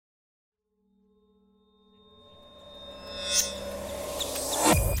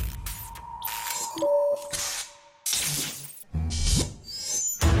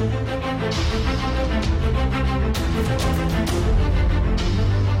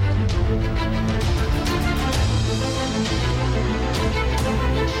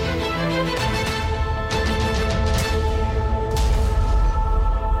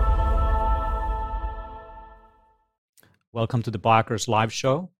Welcome to the Biohackers Live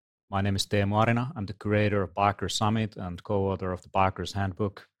Show. My name is Teemu Arina. I'm the curator of Biohackers Summit and co-author of the Biohackers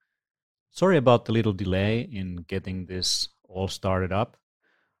Handbook. Sorry about the little delay in getting this all started up.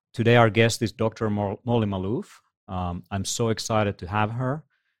 Today our guest is Dr. Molly Maloof. I'm so excited to have her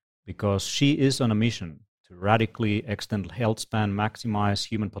because she is on a mission to radically extend health span, maximize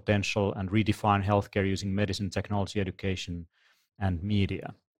human potential, and redefine healthcare using medicine, technology, education, and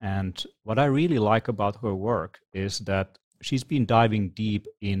media. And what I really like about her work is that she's been diving deep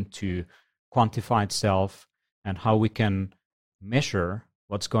into quantified self and how we can measure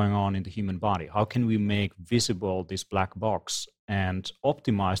what's going on in the human body. How can we make visible this black box and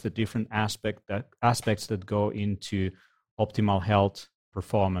optimize the different aspects that go into optimal health,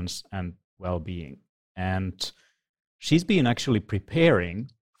 performance, and well-being. And she's been actually preparing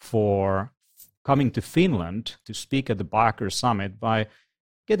for coming to Finland to speak at the Biohackers Summit by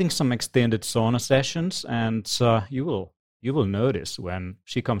getting some extended sauna sessions, and you will notice when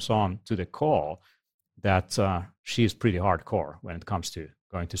she comes on to the call that she's pretty hardcore when it comes to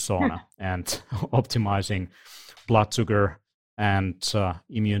going to sauna and optimizing blood sugar and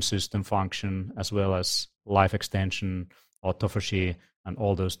immune system function, as well as life extension, autophagy, and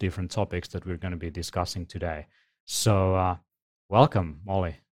all those different topics that we're going to be discussing today. So welcome,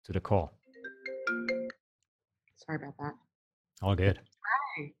 Molly, to the call. Sorry about that. All good.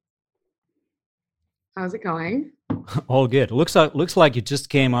 Hi. How's it going? All good. Looks like you just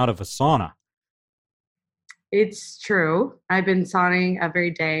came out of a sauna. It's true. I've been sauning every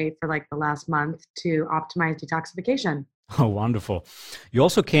day for like the last month to optimize detoxification. Oh, wonderful. You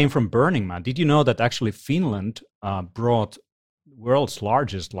also came from Burning Man. Did you know that actually Finland brought world's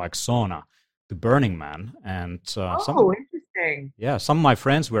largest sauna to Burning Man? And interesting. Yeah, some of my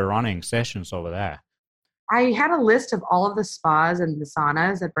friends were running sessions over there. I had a list of all of the spas and the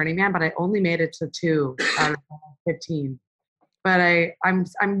saunas at Burning Man, but I only made it to 2 out of 15. But I'm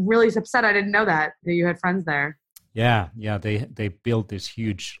really upset I didn't know that you had friends there. Yeah, they built this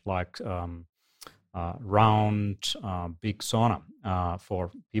huge round big sauna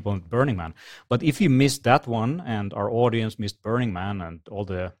for people in Burning Man. But if you missed that one and our audience missed Burning Man and all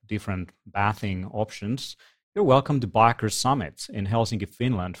the different bathing options, you're welcome to Biohackers Summit in Helsinki,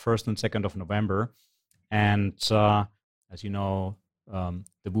 Finland, 1st and 2nd of November. And as you know,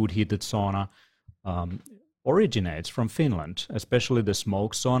 the wood-heated sauna originates from Finland, especially the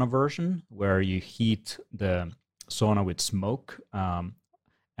smoke sauna version, where you heat the sauna with smoke.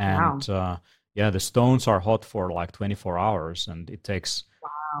 The stones are hot for like 24 hours, and it takes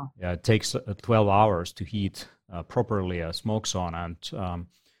 12 hours to heat properly a smoke sauna.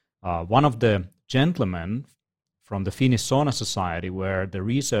 And one of the gentlemen from the Finnish Sauna Society, where the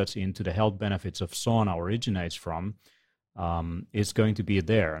research into the health benefits of sauna originates from, is going to be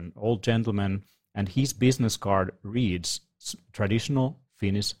there. An old gentleman, and his business card reads traditional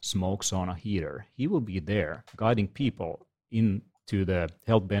Finnish smoke sauna heater. He will be there guiding people into the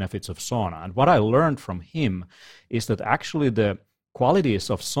health benefits of sauna. And what I learned from him is that actually the qualities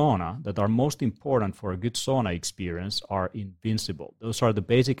of sauna that are most important for a good sauna experience are invincible. Those are the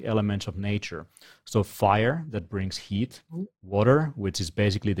basic elements of nature. So fire, that brings heat; water, which is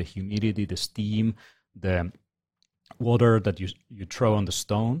basically the humidity, the steam, the water that you throw on the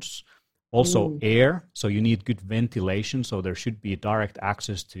stones. Also air, so you need good ventilation, so there should be direct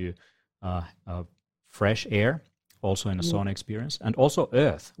access to fresh air, also in a sauna experience. And also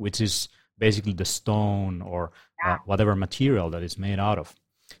earth, which is basically the stone or whatever material that it's made out of.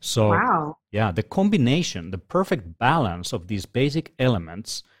 So, the combination, the perfect balance of these basic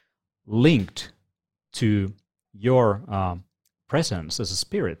elements linked to your presence as a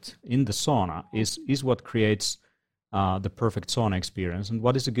spirit in the sauna is what creates the perfect sauna experience. And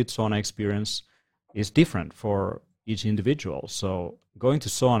what is a good sauna experience is different for each individual. So going to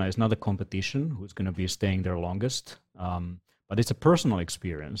sauna is not a competition who's going to be staying there longest, but it's a personal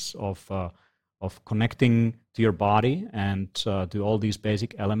experience of connecting to your body and to all these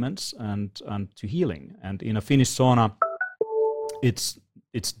basic elements and to healing. And in a Finnish sauna,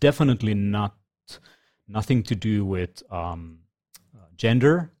 it's definitely nothing to do with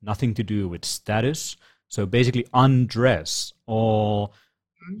gender, nothing to do with status. So basically undress all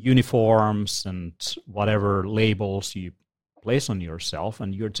uniforms and whatever labels you place on yourself,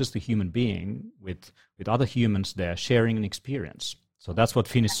 and you're just a human being with other humans there sharing an experience. So that's what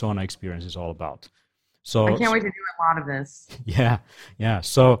Finnish sauna experience is all about. So I can't wait to do a lot of this. Yeah.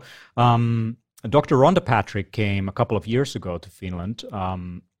 So Dr. Rhonda Patrick came a couple of years ago to Finland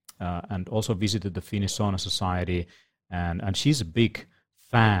and also visited the Finnish Sauna Society, and she's a big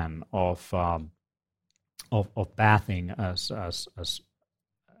fan of bathing as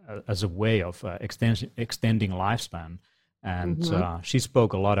a way of extending lifespan. And Mm-hmm. she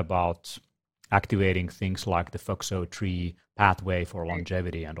spoke a lot about activating things like the FOXO3 pathway for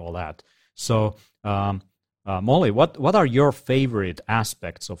longevity and all that. So, Molly, what are your favorite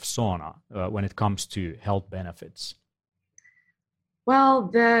aspects of sauna when it comes to health benefits? Well,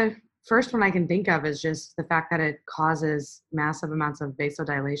 the first one I can think of is just the fact that it causes massive amounts of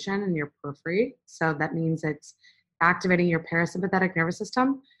vasodilation in your periphery. So that means it's activating your parasympathetic nervous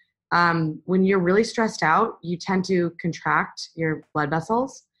system. When you're really stressed out, you tend to contract your blood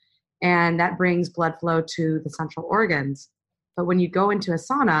vessels, and that brings blood flow to the central organs. But when you go into a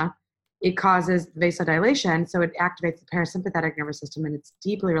sauna, it causes vasodilation, so it activates the parasympathetic nervous system, and it's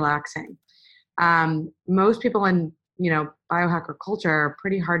deeply relaxing. Most people in biohacker culture are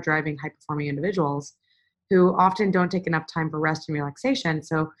pretty hard driving, high performing individuals who often don't take enough time for rest and relaxation.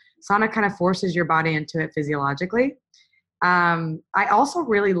 So sauna kind of forces your body into it physiologically. I also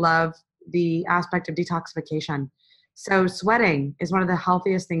really love the aspect of detoxification. So sweating is one of the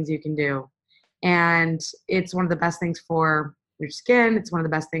healthiest things you can do. And it's one of the best things for your skin. It's one of the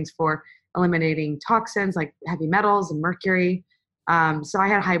best things for eliminating toxins like heavy metals and mercury. So I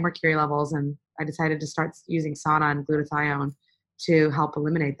had high mercury levels, and I decided to start using sauna and glutathione to help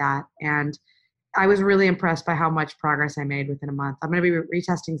eliminate that. And I was really impressed by how much progress I made within a month. I'm going to be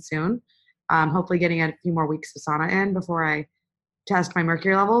retesting soon, hopefully getting a few more weeks of sauna in before I test my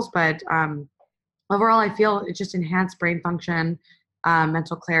mercury levels. But overall, I feel it just enhanced brain function,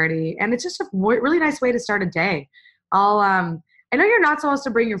 mental clarity, and it's just a really nice way to start a day. I know you're not supposed to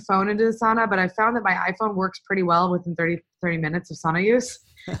bring your phone into the sauna, but I found that my iPhone works pretty well within 30 minutes of sauna use.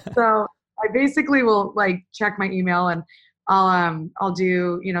 So I basically will check my email, and I'll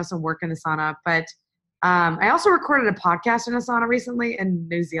do some work in the sauna. But I also recorded a podcast in a sauna recently in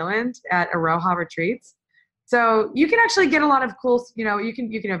New Zealand at Aroha retreats. So you can actually get a lot of cool, you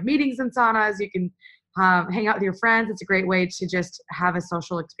can have meetings in saunas, you can hang out with your friends. It's a great way to just have a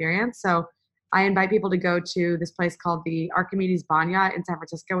social experience. So I invite people to go to this place called the Archimedes Banya in San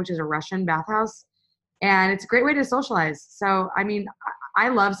Francisco, which is a Russian bathhouse. And it's a great way to socialize. So, I mean, I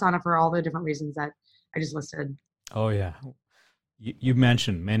love sauna for all the different reasons that I just listed. Oh, yeah. You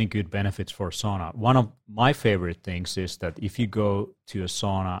mentioned many good benefits for sauna. One of my favorite things is that if you go to a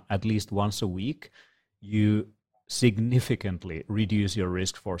sauna at least once a week, you significantly reduce your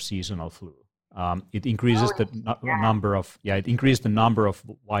risk for seasonal flu. It increases it increases the number of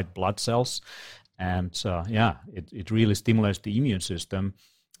white blood cells, and it really stimulates the immune system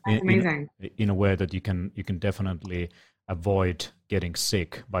in a way that you can definitely avoid getting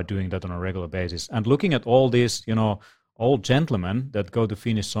sick by doing that on a regular basis. And looking at all these, old gentlemen that go to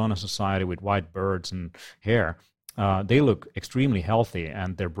Finnish Sauna Society with white birds and hair, they look extremely healthy,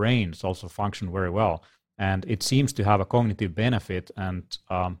 and their brains also function very well. And it seems to have a cognitive benefit. And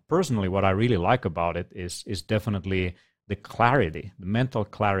personally, what I really like about it is definitely the clarity, the mental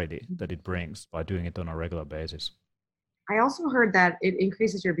clarity that it brings by doing it on a regular basis. I also heard that it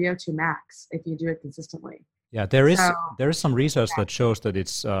increases your VO2 max if you do it consistently. Yeah, there is some research that shows that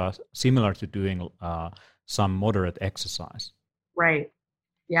it's similar to doing some moderate exercise. Right.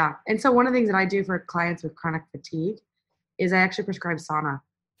 Yeah. And so one of the things that I do for clients with chronic fatigue is I actually prescribe sauna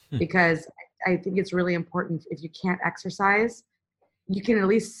because I think it's really important. If you can't exercise, you can at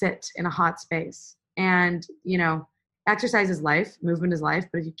least sit in a hot space. And, exercise is life, movement is life.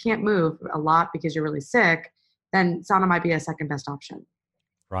 But if you can't move a lot because you're really sick, then sauna might be a second best option.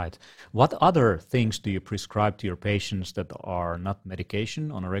 Right. What other things do you prescribe to your patients that are not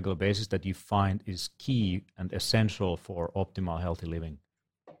medication on a regular basis that you find is key and essential for optimal healthy living?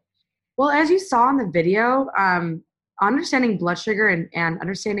 Well, as you saw in the video, understanding blood sugar and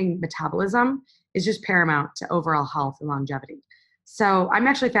understanding metabolism is just paramount to overall health and longevity. So I'm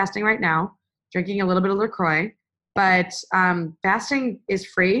actually fasting right now, drinking a little bit of LaCroix, but fasting is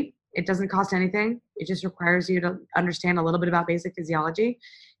free. It doesn't cost anything. It just requires you to understand a little bit about basic physiology,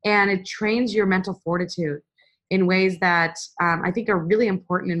 and it trains your mental fortitude in ways that I think are really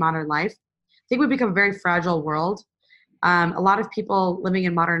important in modern life. I think we've become a very fragile world. A lot of people living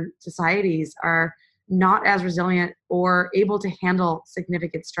in modern societies are not as resilient or able to handle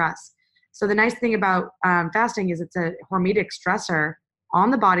significant stress. So the nice thing about fasting is it's a hormetic stressor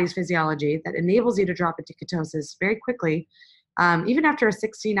on the body's physiology that enables you to drop into ketosis very quickly. Even after a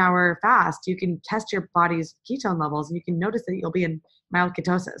 16-hour fast, you can test your body's ketone levels, and you can notice that you'll be in mild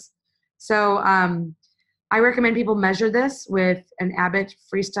ketosis. So I recommend people measure this with an Abbott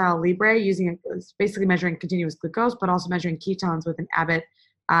Freestyle Libre, basically measuring continuous glucose, but also measuring ketones with an Abbott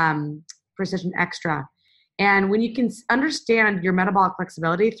Precision Extra. And when you can understand your metabolic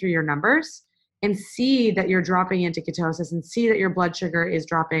flexibility through your numbers, and see that you're dropping into ketosis and see that your blood sugar is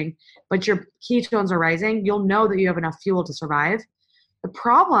dropping, but your ketones are rising, you'll know that you have enough fuel to survive. The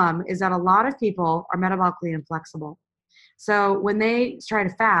problem is that a lot of people are metabolically inflexible. So when they try to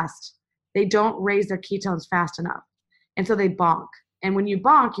fast, they don't raise their ketones fast enough. And so they bonk. And when you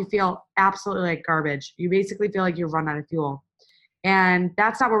bonk, you feel absolutely like garbage. You basically feel like you've run out of fuel. And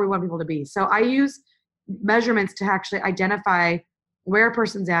that's not where we want people to be. So I use measurements to actually identify where a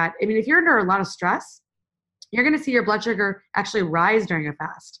person's at. I mean, if you're under a lot of stress, you're going to see your blood sugar actually rise during a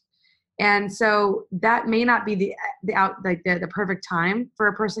fast. And so that may not be the perfect time for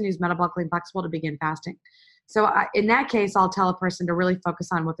a person who's metabolically inflexible to begin fasting. So in that case, I'll tell a person to really focus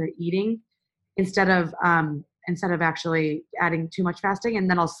on what they're eating instead of actually adding too much fasting, and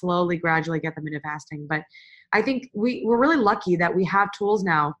then I'll slowly, gradually get them into fasting. But I think we're really lucky that we have tools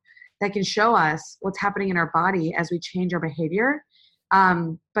now that can show us what's happening in our body as we change our behavior.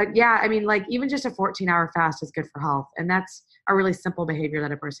 But yeah, I mean, like even just a 14-hour fast is good for health, and that's a really simple behavior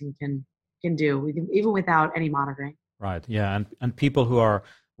that a person can do even without any monitoring. Right. Yeah, and people who are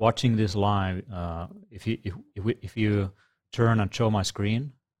watching this live, if you turn and show my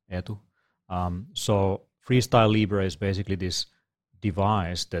screen, Eetu, so Freestyle Libre is basically this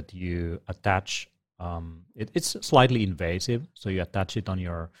device that you attach. It's slightly invasive, so you attach it on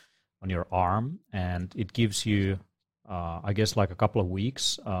your arm, and it gives you, I guess, like a couple of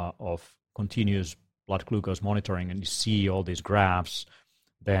weeks of continuous blood glucose monitoring, and you see all these graphs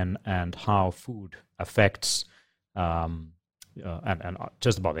then and how food affects and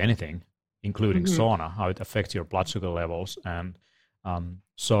just about anything, including sauna, how it affects your blood sugar levels. And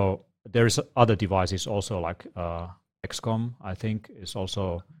so there's other devices also, like XCOM, I think, is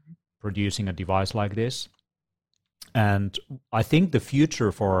also producing a device like this. And I think the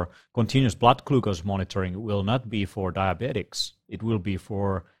future for continuous blood glucose monitoring will not be for diabetics. It will be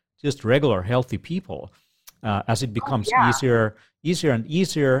for just regular healthy people. As it becomes easier and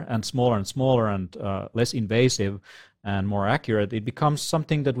easier and smaller and less invasive and more accurate, it becomes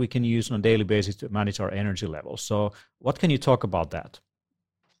something that we can use on a daily basis to manage our energy levels. So what can you talk about that?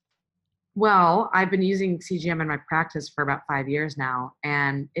 Well, I've been using CGM in my practice for about 5 years now,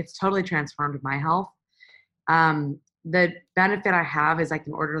 and it's totally transformed my health. The benefit I have is I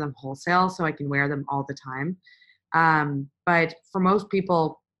can order them wholesale, so I can wear them all the time. But for most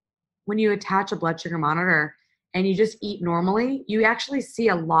people, when you attach a blood sugar monitor and you just eat normally, you actually see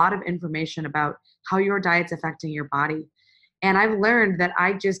a lot of information about how your diet's affecting your body. And I've learned that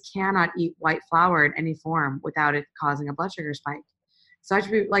I just cannot eat white flour in any form without it causing a blood sugar spike. So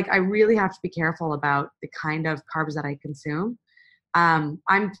I really have to be careful about the kind of carbs that I consume.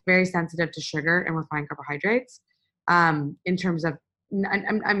 I'm very sensitive to sugar and refined carbohydrates. In terms of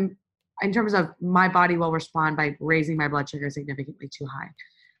my body will respond by raising my blood sugar significantly too high.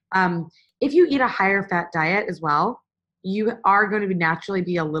 If you eat a higher fat diet as well, you are going to naturally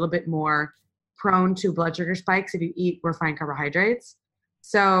be a little bit more prone to blood sugar spikes if you eat refined carbohydrates.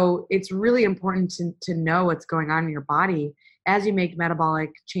 So it's really important to know what's going on in your body as you make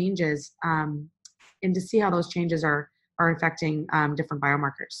metabolic changes, and to see how those changes are affecting different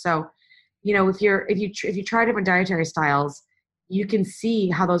biomarkers. So, you know, if you try different dietary styles, you can see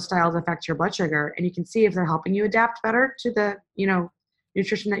how those styles affect your blood sugar, and you can see if they're helping you adapt better to the, you know,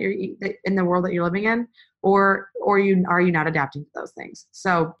 nutrition that you're in the world that you're living in, or are you not adapting to those things.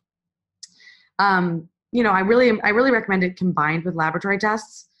 So, you know, I really recommend it combined with laboratory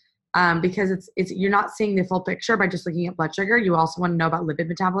tests, because it's you're not seeing the full picture by just looking at blood sugar. You also want to know about lipid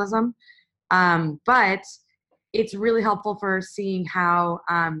metabolism, but it's really helpful for seeing how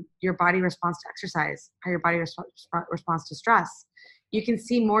your body responds to exercise, how your body responds to stress. You can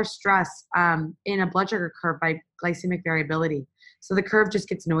see more stress in a blood sugar curve by glycemic variability. So the curve just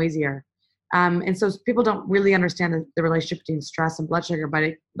gets noisier. And so people don't really understand the relationship between stress and blood sugar,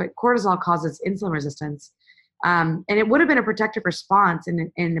 but cortisol causes insulin resistance. And it would have been a protective response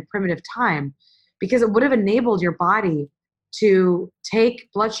in a primitive time, because it would have enabled your body to take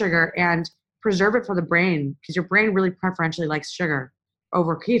blood sugar and preserve it for the brain, because your brain really preferentially likes sugar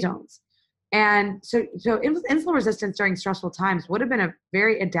over ketones. And so insulin resistance during stressful times would have been a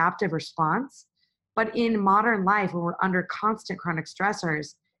very adaptive response. But in modern life, when we're under constant chronic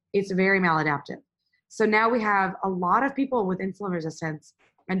stressors, it's very maladaptive. So now we have a lot of people with insulin resistance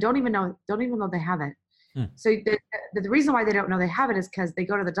and don't even know they have it. So the reason why they don't know they have it is because they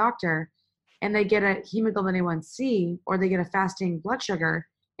go to the doctor and they get a hemoglobin A1C, or they get a fasting blood sugar,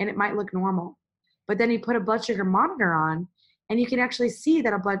 and it might look normal. But then you put a blood sugar monitor on, and you can actually see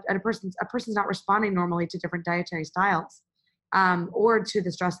that a person's not responding normally to different dietary styles, or to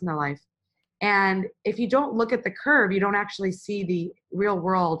the stress in their life. And if you don't look at the curve, you don't actually see the real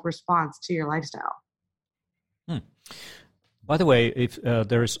world response to your lifestyle. By the way, if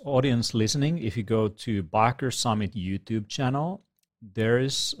there's audience listening, if you go to Biohacker Summit YouTube channel, there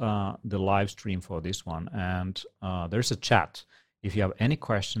is the live stream for this one, and there's a chat. If you have any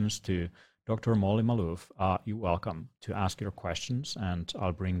questions to Dr. Molly Maloof, you're welcome to ask your questions, and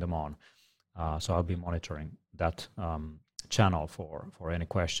I'll bring them on. So I'll be monitoring that channel for any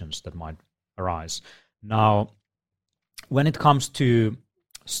questions that might arise. Now, when it comes to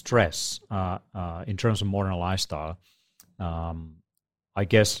stress in terms of modern lifestyle, I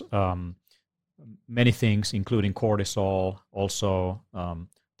guess many things, including cortisol, also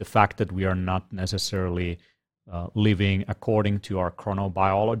the fact that we are not necessarily living according to our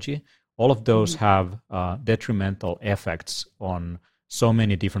chronobiology, all of those have detrimental effects on so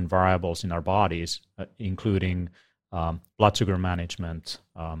many different variables in our bodies, including blood sugar management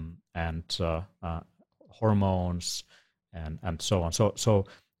and hormones and so on. So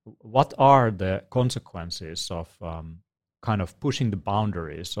what are the consequences of kind of pushing the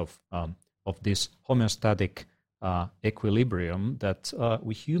boundaries of this homeostatic equilibrium that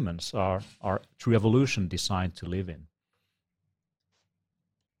we humans are through evolution designed to live in?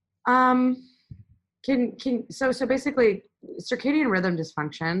 So basically, circadian rhythm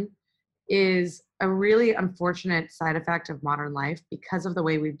dysfunction is a really unfortunate side effect of modern life because of the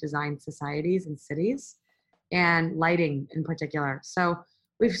way we've designed societies and cities and lighting in particular. So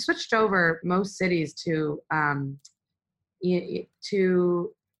we've switched over most cities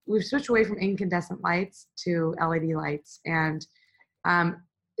we've switched away from incandescent lights to LED lights. And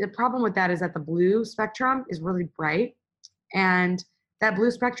the problem with that is that the blue spectrum is really bright, and that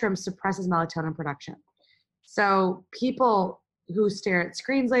blue spectrum suppresses melatonin production. So people who stare at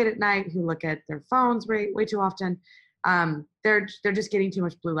screens late at night, who look at their phones way too often, they're just getting too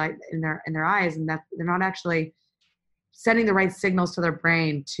much blue light in their eyes, and that they're not actually sending the right signals to their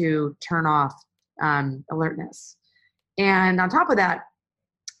brain to turn off alertness. And on top of that,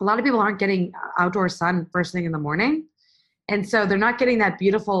 a lot of people aren't getting outdoor sun first thing in the morning. And so they're not getting that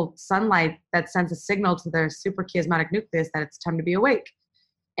beautiful sunlight that sends a signal to their suprachiasmatic nucleus that it's time to be awake.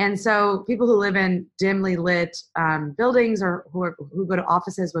 And so people who live in dimly lit buildings or who go to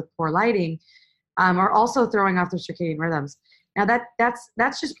offices with poor lighting are also throwing off their circadian rhythms. Now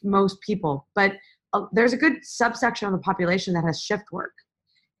that's just most people, but there's a good subsection of the population that has shift work.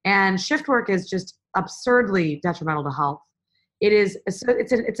 And shift work is just absurdly detrimental to health. It's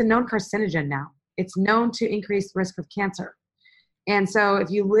a known carcinogen now. It's known to increase risk of cancer. And so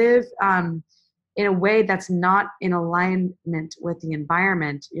if you live in a way that's not in alignment with the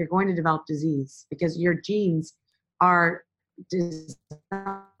environment, you're going to develop disease because your genes are adapted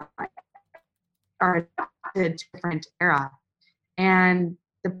to a different era. And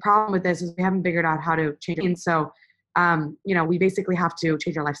the problem with this is we haven't figured out how to change it. And so, we basically have to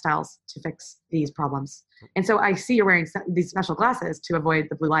change our lifestyles to fix these problems. And so I see you're wearing these special glasses to avoid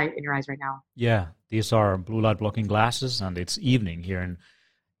the blue light in your eyes right now. Yeah, these are blue light blocking glasses, and it's evening here in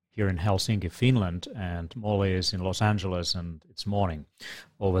Helsinki, Finland, and Molly is in Los Angeles, and it's morning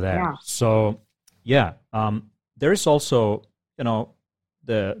over there. Yeah. So, there is also,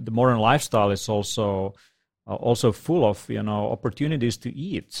 the modern lifestyle is also full of opportunities to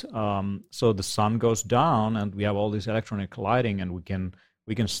eat. So the sun goes down, and we have all this electronic lighting, and we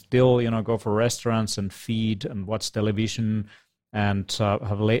can still go for restaurants and feed and watch television and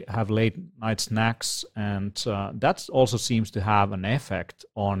have late night snacks, and that also seems to have an effect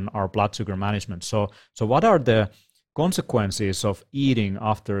on our blood sugar management. So what are the consequences of eating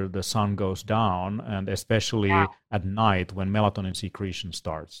after the sun goes down, and especially at night when melatonin secretion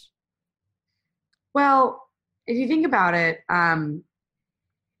starts? Well, if you think about it,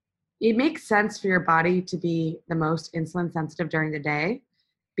 it makes sense for your body to be the most insulin sensitive during the day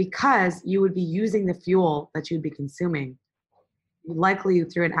because you would be using the fuel that you'd be consuming, likely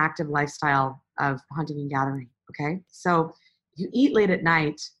through an active lifestyle of hunting and gathering, okay? So if you eat late at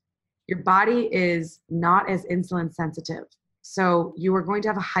night, your body is not as insulin sensitive. So you are going to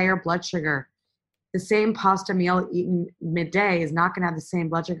have a higher blood sugar. The same pasta meal eaten midday is not going to have the same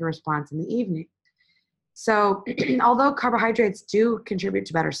blood sugar response in the evening. So although carbohydrates do contribute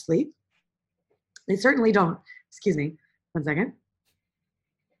to better sleep, they certainly don't, excuse me, one second.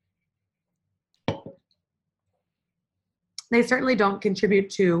 They certainly don't contribute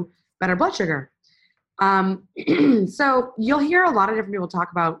to better blood sugar. So you'll hear a lot of different people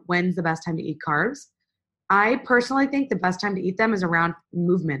talk about when's the best time to eat carbs. I personally think the best time to eat them is around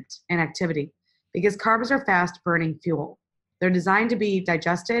movement and activity because carbs are fast burning fuel. They're designed to be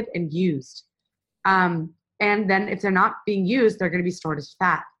digested and used. And then if they're not being used, they're going to be stored as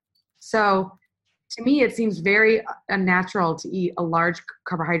fat. So to me, it seems very unnatural to eat a large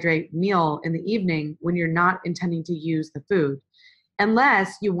carbohydrate meal in the evening when you're not intending to use the food,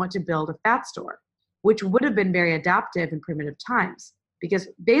 unless you want to build a fat store, which would have been very adaptive in primitive times. Because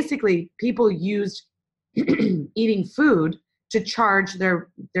basically, people used eating food to charge their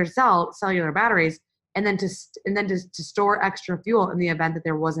cellular batteries, and then to store extra fuel in the event that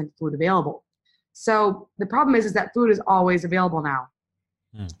there wasn't food available. So the problem is that food is always available now.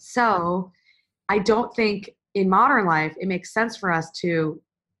 Mm. So I don't think in modern life it makes sense for us to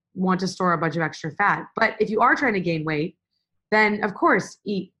want to store a bunch of extra fat. But if you are trying to gain weight, then of course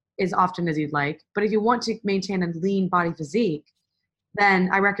eat as often as you'd like. But if you want to maintain a lean body physique, then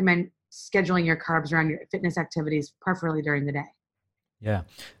I recommend scheduling your carbs around your fitness activities, preferably during the day. Yeah,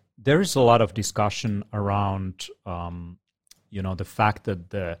 there is a lot of discussion around, the fact that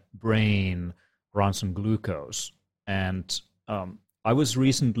the brain runs on glucose. And I was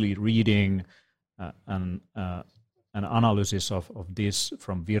recently reading an analysis of this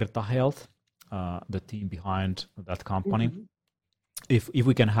from Virta Health, the team behind that company. Mm-hmm. If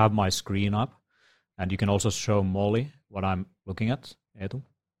we can have my screen up, and you can also show Molly what I'm looking at, Edu.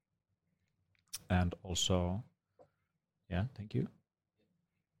 And also, yeah, thank you.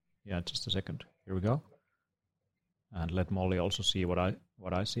 Yeah, just a second. Here we go. And let Molly also see what I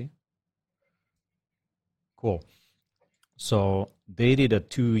see. Cool. So they did a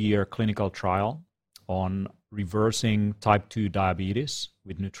 2-year clinical trial on reversing type 2 diabetes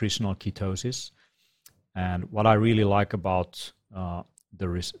with nutritional ketosis. And what I really like about the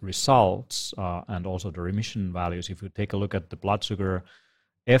results and also the remission values, if you take a look at the blood sugar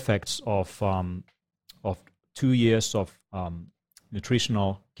effects of 2 years of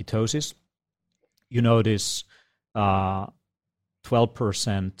nutritional ketosis, you notice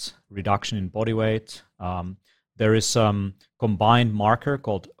 12% reduction in body weight. There is some combined marker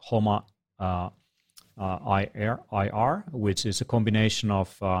called HOMA IR, which is a combination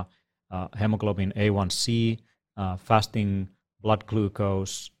of hemoglobin A1C, fasting blood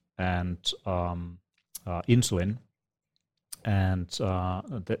glucose, and insulin. And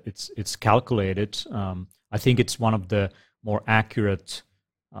it's calculated. I think it's one of the more accurate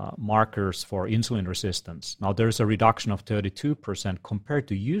markers for insulin resistance. Now, there's a reduction of 32% compared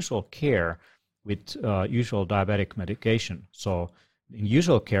to usual care with usual diabetic medication. So in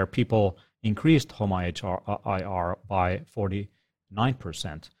usual care, people increased HOMA-IR by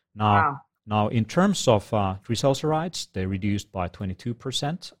 49%. Now, in terms of triglycerides, they reduced by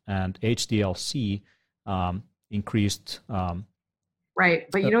 22%, and HDL-C increased.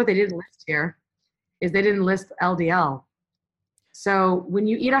 Right, but you know what they didn't list here is they didn't list LDL. So when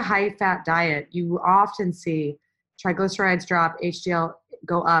you eat a high-fat diet, you often see triglycerides drop, HDL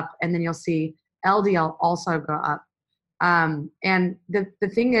go up, and then you'll see LDL also go up. And the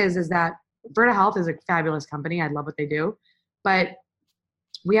thing is that Virta Health is a fabulous company. I love what they do. But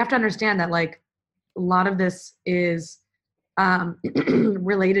we have to understand that like a lot of this is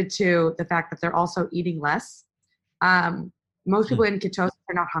related to the fact that they're also eating less. Most people in ketosis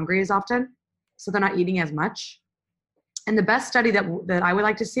are not hungry as often, so they're not eating as much. And the best study that I would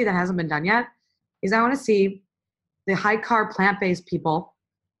like to see that hasn't been done yet is I want to see the high carb plant-based people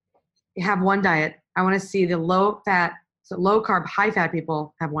have one diet. I want to see the low carb, high fat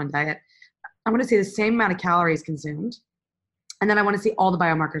people have one diet. I want to see the same amount of calories consumed. And then I want to see all the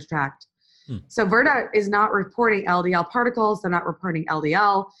biomarkers tracked. So Virta is not reporting LDL particles. They're not reporting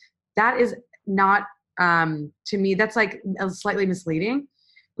LDL. That is not, to me, that's like slightly misleading.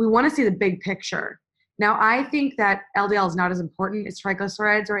 We want to see the big picture. Now, I think that LDL is not as important as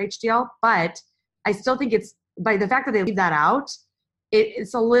triglycerides or HDL, but I still think it's, by the fact that they leave that out,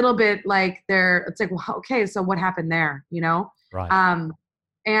 it's a little bit like it's like, well, okay, so what happened there, you know? Right.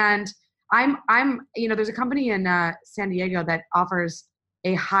 And I'm, there's a company in San Diego that offers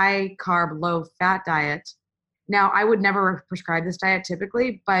a high carb, low fat diet. Now, I would never prescribe this diet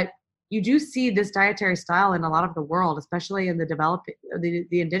typically, but you do see this dietary style in a lot of the world, especially in the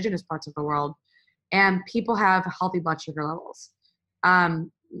indigenous parts of the world. And people have healthy blood sugar levels.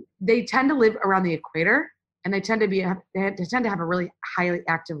 They tend to live around the equator, and they tend to have a really highly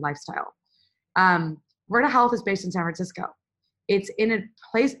active lifestyle. Virta Health is based in San Francisco. It's in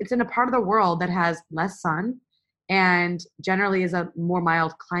a part of the world that has less sun and generally is a more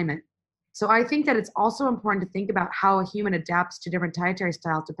mild climate. So I think that it's also important to think about how a human adapts to different dietary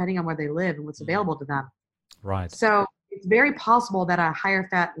styles depending on where they live and what's available to them. Right. So it's very possible that a higher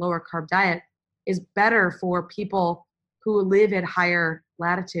fat, lower carb diet is better for people who live at higher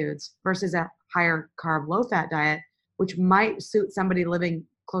latitudes versus a higher carb, low fat diet, which might suit somebody living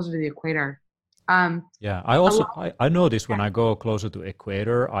closer to the equator. Yeah, I notice when I go closer to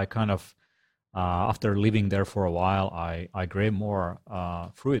equator, I kind of after living there for a while, I crave more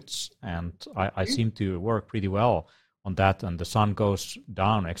fruits, and I seem to work pretty well on that. And the sun goes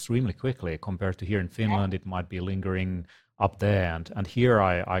down extremely quickly compared to here in Finland. It might be lingering up there, and here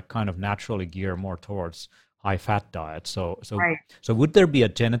I kind of naturally gear more towards high fat diet. Right. So would there be a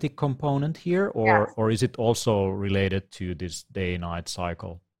genetic component here, Yes. or is it also related to this day-night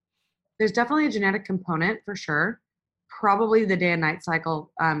cycle? There's definitely a genetic component for sure. Probably the day and night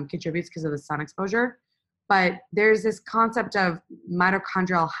cycle contributes because of the sun exposure. But there's this concept of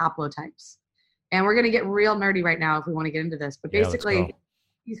mitochondrial haplotypes. And we're going to get real nerdy right now if we want to get into this. But Yeah, let's go. basically,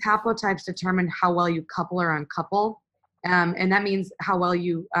 these haplotypes determine how well you couple or uncouple. And that means how well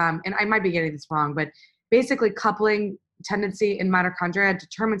you, and I might be getting this wrong, but basically coupling tendency in mitochondria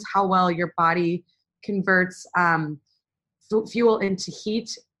determines how well your body converts fuel into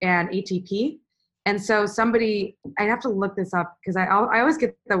heat and ATP. And so I'd have to look this up because I always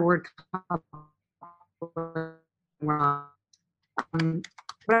get the word wrong.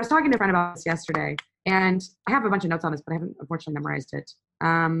 But I was talking to a friend about this yesterday, and I have a bunch of notes on this, but I haven't unfortunately memorized it.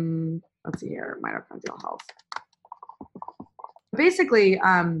 Let's see here, mitochondrial health. Basically,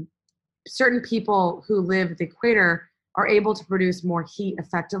 certain people who live at the equator are able to produce more heat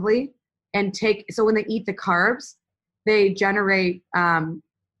effectively and so when they eat the carbs, they generate,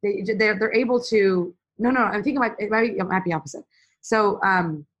 they're able to, I'm thinking it might be opposite. So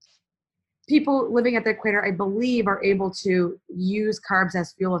people living at the equator, I believe, are able to use carbs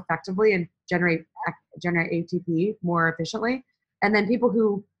as fuel effectively and generate ATP more efficiently. And then people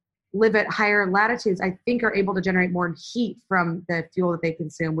who live at higher latitudes, I think, are able to generate more heat from the fuel that they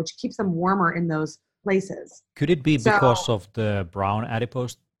consume, which keeps them warmer in those places. Could it be because of the brown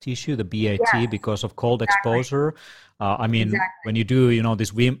adipose tissue, the BAT, yes, because of cold exposure? When you do,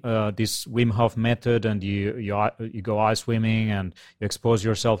 this Wim Hof method, and you go ice swimming and you expose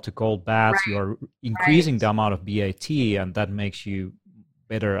yourself to cold baths, you are increasing the amount of BAT, and that makes you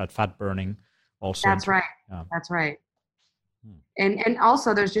better at fat burning. Also, that's right. Yeah. That's right. And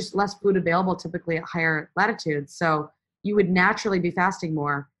also, there's just less food available typically at higher latitudes, so you would naturally be fasting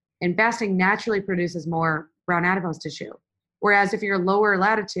more, and fasting naturally produces more brown adipose tissue. Whereas if you're lower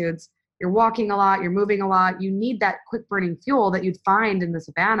latitudes, you're walking a lot, you're moving a lot, you need that quick burning fuel that you'd find in the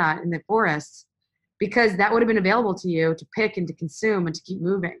savannah, in the forests, because that would have been available to you to pick and to consume and to keep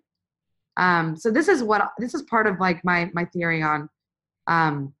moving. So this is part of like my theory on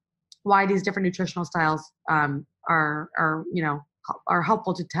why these different nutritional styles are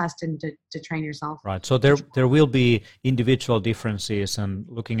helpful to test and to train yourself. Right. So there will be individual differences, and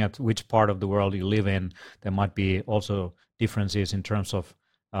looking at which part of the world you live in, there might be also differences in terms of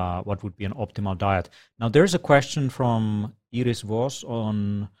what would be an optimal diet. Now, there's a question from Iris Voss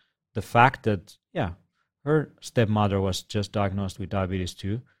on the fact that, her stepmother was just diagnosed with diabetes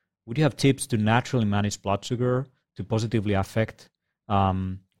too. Would you have tips to naturally manage blood sugar to positively affect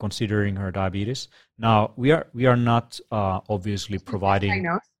considering her diabetes? Now, we are not obviously providing.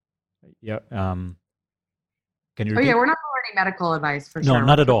 Yeah. Can you? Oh yeah, we're not providing medical advice for sure. No,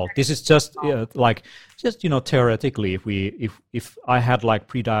 not at all. This is just theoretically, if I had like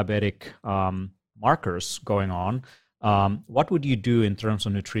pre-diabetic markers going on, what would you do in terms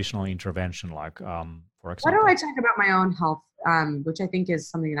of nutritional intervention? Like, for example. Why don't I talk about my own health, which I think is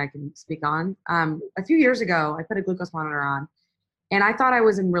something that I can speak on. A few years ago, I put a glucose monitor on, and I thought I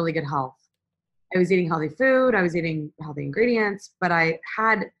was in really good health. I was eating healthy food, I was eating healthy ingredients, but I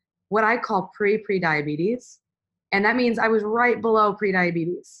had what I call pre-diabetes. And that means I was right below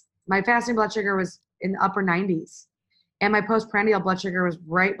pre-diabetes. My fasting blood sugar was in the upper 90s. And my postprandial blood sugar was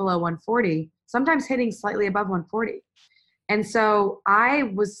right below 140, sometimes hitting slightly above 140. And so I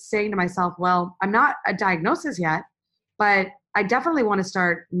was saying to myself, well, I'm not a diagnosis yet, but I definitely want to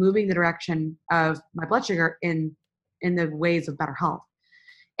start moving the direction of my blood sugar in the ways of better health.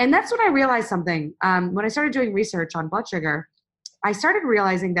 And that's when I realized something. When I started doing research on blood sugar, I started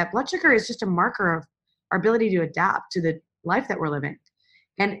realizing that blood sugar is just a marker of our ability to adapt to the life that we're living.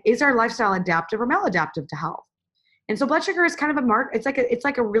 And is our lifestyle adaptive or maladaptive to health? And so blood sugar is kind of a mark. It's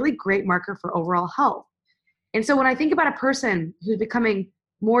like a really great marker for overall health. And so when I think about a person who's becoming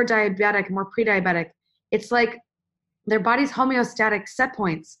more diabetic, more pre-diabetic, it's like their body's homeostatic set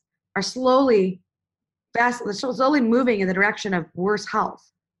points are slowly moving in the direction of worse health.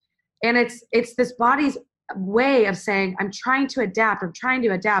 And it's this body's way of saying, I'm trying to adapt, but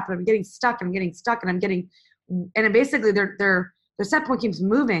I'm getting stuck, and basically their set point keeps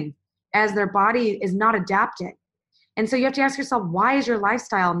moving as their body is not adapting. And so you have to ask yourself, why is your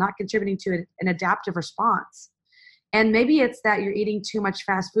lifestyle not contributing to an adaptive response? And maybe it's that you're eating too much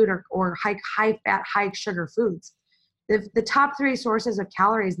fast food or high fat, high sugar foods. The top three sources of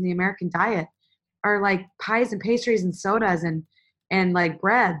calories in the American diet are like pies and pastries and sodas and like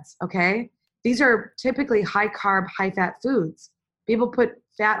breads. Okay. These are typically high carb, high fat foods. People put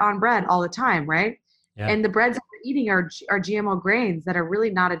fat on bread all the time, right? Yeah. And the breads that we're eating are GMO grains that are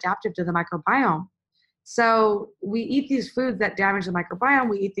really not adaptive to the microbiome. So we eat these foods that damage the microbiome.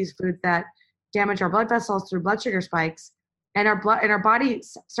 We eat these foods that damage our blood vessels through blood sugar spikes, and our body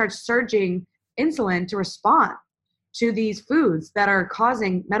starts surging insulin to respond to these foods that are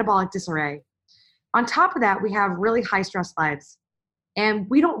causing metabolic disarray. On top of that, we have really high stress lives, and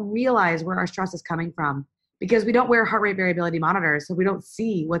we don't realize where our stress is coming from because we don't wear heart rate variability monitors, so we don't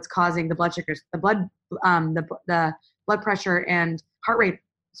see what's causing the blood sugars, the blood pressure and heart rate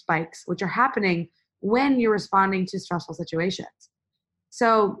spikes, which are happening when you're responding to stressful situations.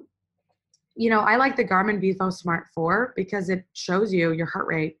 So, I like the Garmin VivoSmart 4 because it shows you your heart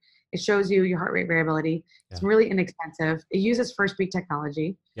rate. It shows you your heart rate variability. Yeah. It's really inexpensive. It uses first beat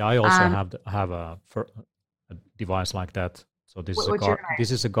technology. Yeah, I also have a device like that. So this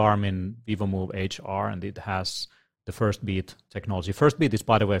is a Garmin VivoMove HR, and it has the first beat technology. First beat is,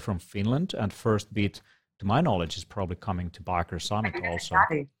 by the way, from Finland, and first beat, to my knowledge, is probably coming to Biker Summit also.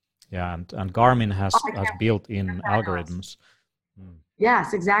 Exactly. Yeah, and Garmin has built-in algorithms.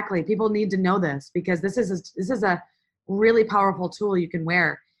 Yes, exactly. People need to know this because this is a really powerful tool you can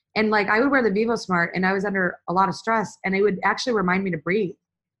wear. And like I would wear the VivoSmart, and I was under a lot of stress, and it would actually remind me to breathe.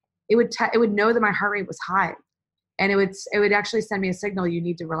 It would know that my heart rate was high, and it would actually send me a signal you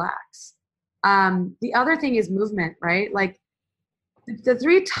need to relax. The other thing is movement, right? Like the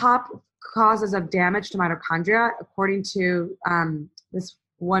three top causes of damage to mitochondria, according to this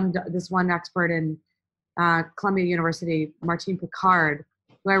one expert in Columbia University, Martine Picard,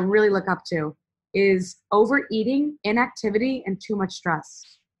 who I really look up to, is overeating, inactivity, and too much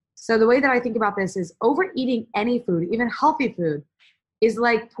stress. So the way that I think about this is overeating any food, even healthy food, is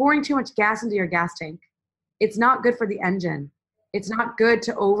like pouring too much gas into your gas tank. It's not good for the engine. It's not good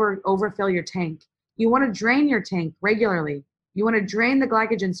to overfill your tank. You want to drain your tank regularly. You want to drain the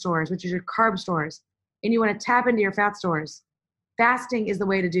glycogen stores, which is your carb stores, and you want to tap into your fat stores. Fasting is the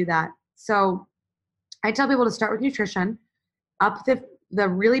way to do that. So I tell people to start with nutrition, up the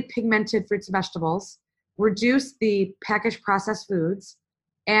really pigmented fruits and vegetables, reduce the packaged processed foods,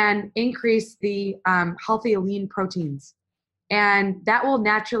 and increase the healthy lean proteins. And that will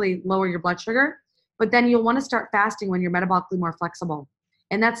naturally lower your blood sugar, but then you'll want to start fasting when you're metabolically more flexible.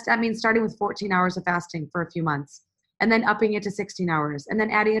 And that means starting with 14 hours of fasting for a few months, and then upping it to 16 hours, and then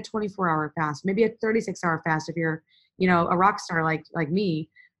adding a 24-hour fast, maybe a 36-hour fast if you're, a rock star like me.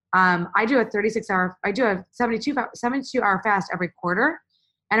 I do a 72-hour fast every quarter,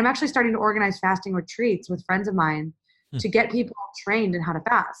 and I'm actually starting to organize fasting retreats with friends of mine to get people trained in how to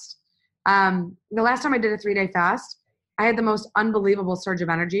fast. The last time I did a 3-day fast, I had the most unbelievable surge of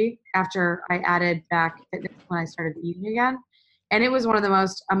energy after I added back fitness when I started eating again. And it was one of the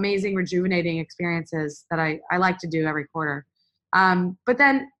most amazing, rejuvenating experiences that I like to do every quarter. But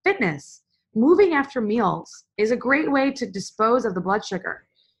then fitness, moving after meals is a great way to dispose of the blood sugar.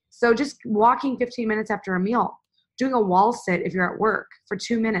 So just walking 15 minutes after a meal, doing a wall sit if you're at work for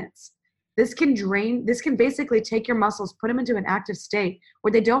 2 minutes. This can basically take your muscles, put them into an active state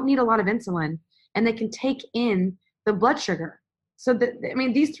where they don't need a lot of insulin, and they can take in the blood sugar. So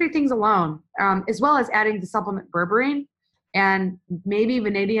these three things alone, as well as adding the supplement berberine and maybe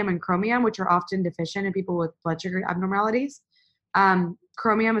vanadium and chromium, which are often deficient in people with blood sugar abnormalities.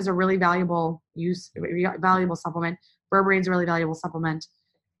 Chromium is a really valuable supplement. Berberine is a really valuable supplement.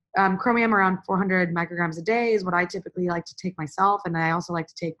 Chromium around 400 micrograms a day is what I typically like to take myself. And I also like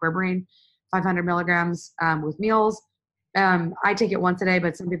to take berberine, 500 milligrams with meals. I take it once a day,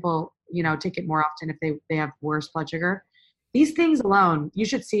 but some people, take it more often if they have worse blood sugar. These things alone, you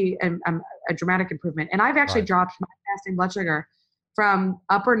should see a dramatic improvement. And I've actually dropped my fasting blood sugar from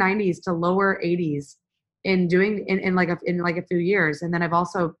upper 90s to lower 80s in like a few years. And then I've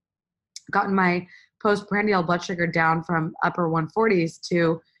also gotten my postprandial blood sugar down from upper 140s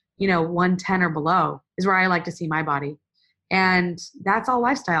to 110 or below is where I like to see my body. And that's all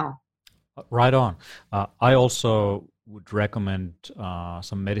lifestyle. Right on. I also would recommend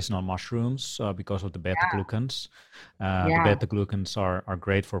some medicinal mushrooms because of the beta-glucans. The beta-glucans are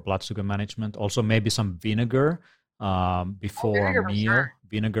great for blood sugar management. Also, maybe some vinegar before a meal. Sure.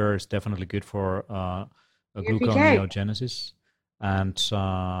 Vinegar is definitely good for gluconeogenesis. And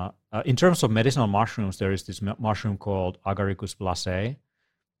in terms of medicinal mushrooms, there is this mushroom called Agaricus blacei.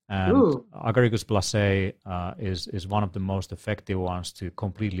 And Agaricus blacei is one of the most effective ones to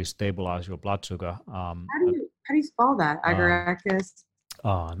completely stabilize your blood sugar. How do you spell that? Agaricus?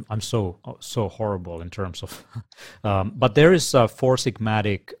 I'm so horrible in terms of, but there is a 4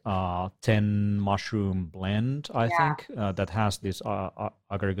 sigmatic 10 mushroom blend, I think, that has this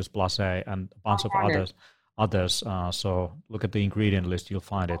Agaricus blacea and a bunch of others. So look at the ingredient list, you'll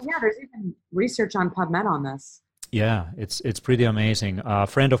find it. Yeah, there's even research on PubMed on this. Yeah, it's pretty amazing. A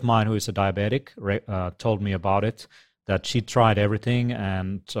friend of mine who is a diabetic told me about it, that she tried everything,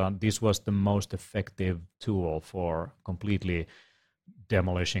 and this was the most effective tool for completely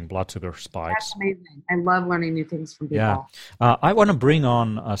demolishing blood sugar spikes. That's amazing. I love learning new things from people. Yeah, I want to bring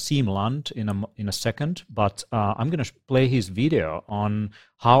on Siim Land in a second, but I'm going to play his video on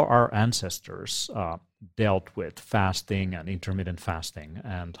how our ancestors dealt with fasting and intermittent fasting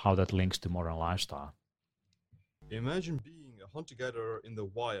and how that links to modern lifestyle. Imagine being a hunter-gatherer in the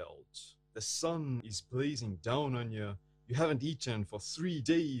wild. The sun is blazing down on you. You haven't eaten for 3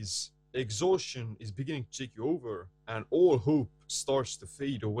 days. Exhaustion is beginning to take you over, and all hope starts to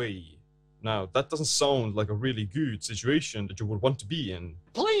fade away. Now, that doesn't sound like a really good situation that you would want to be in.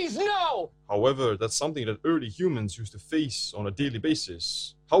 Please, no! However, that's something that early humans used to face on a daily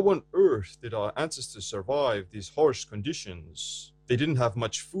basis. How on earth did our ancestors survive these harsh conditions? They didn't have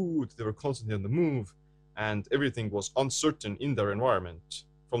much food, they were constantly on the move, and everything was uncertain in their environment.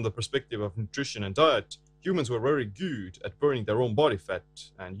 From the perspective of nutrition and diet, humans were very good at burning their own body fat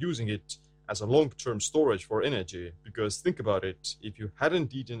and using it as a long-term storage for energy. Because think about it, if you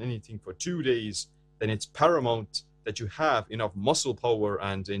hadn't eaten anything for 2 days, then it's paramount that you have enough muscle power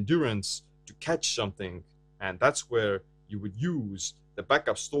and endurance to catch something. And that's where you would use the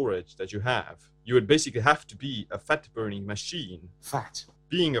backup storage that you have. You would basically have to be a fat-burning machine. Fat.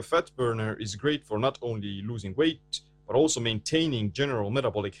 Being a fat burner is great for not only losing weight, but also maintaining general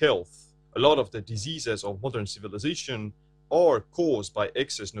metabolic health. A lot of the diseases of modern civilization are caused by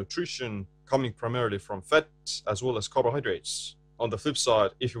excess nutrition coming primarily from fat as well as carbohydrates. On the flip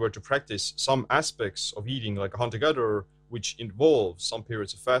side, if you were to practice some aspects of eating like a hunter-gatherer, which involves some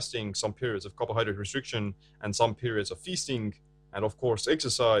periods of fasting, some periods of carbohydrate restriction, and some periods of feasting, and of course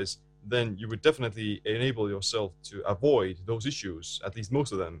exercise, then you would definitely enable yourself to avoid those issues, at least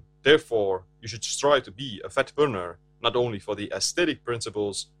most of them. Therefore, you should strive to be a fat burner, not only for the aesthetic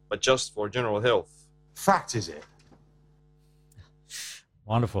principles, but just for general health. Fat, is it?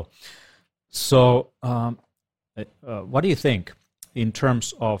 Wonderful. So, what do you think in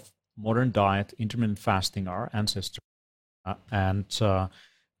terms of modern diet, intermittent fasting, our ancestors, and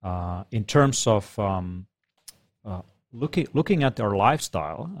in terms of looking at our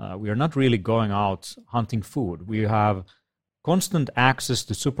lifestyle, we are not really going out hunting food. We have constant access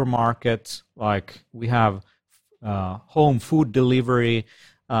to supermarkets, like we have home food delivery.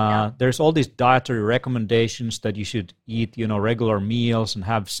 There's all these dietary recommendations that you should eat, regular meals and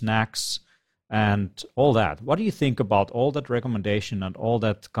have snacks and all that. What do you think about all that recommendation and all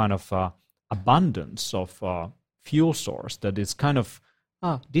that kind of abundance of fuel source that is kind of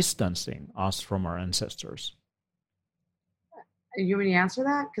distancing us from our ancestors? You want me to answer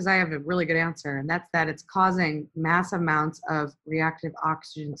that? Because I have a really good answer, and that's that it's causing massive amounts of reactive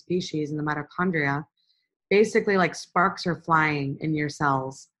oxygen species in the mitochondria. Basically, like sparks are flying in your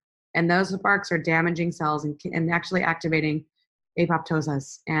cells, and those sparks are damaging cells and actually activating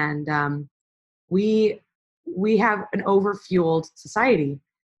apoptosis. And we have an overfueled society,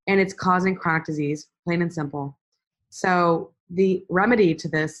 and it's causing chronic disease, plain and simple. So the remedy to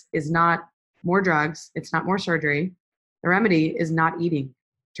this is not more drugs. It's not more surgery. The remedy is not eating,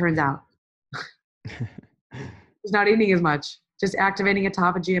 turns out. It's not eating as much, just activating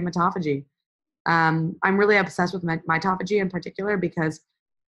autophagy and mitophagy. I'm really obsessed with mitophagy in particular because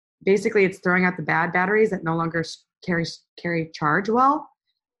basically it's throwing out the bad batteries that no longer carry charge well,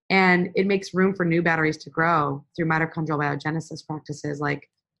 and it makes room for new batteries to grow through mitochondrial biogenesis practices like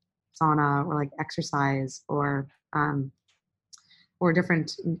sauna or like exercise or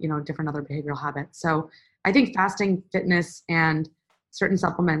different other behavioral habits. So I think fasting, fitness, and certain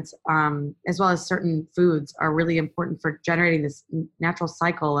supplements, as well as certain foods, are really important for generating this natural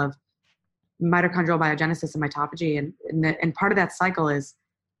cycle of mitochondrial biogenesis and mitophagy. And part of that cycle is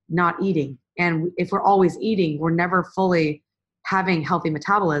not eating. And if we're always eating, we're never fully having healthy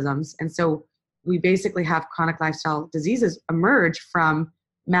metabolisms. And so we basically have chronic lifestyle diseases emerge from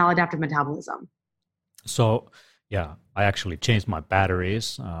maladaptive metabolism. So, yeah, I actually changed my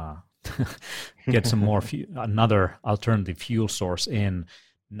batteries. Get some more another alternative fuel source in.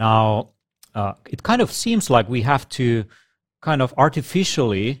 Now, it kind of seems like we have to kind of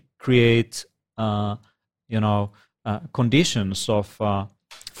artificially create, conditions of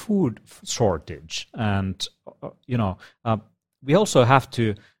food shortage, and we also have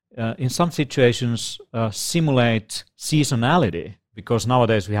to in some situations simulate seasonality, because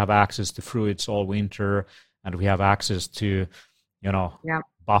nowadays we have access to fruits all winter, and we have access to,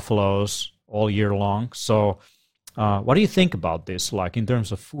 buffaloes all year long. So what do you think about this, like in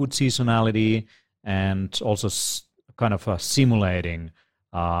terms of food seasonality and also kind of simulating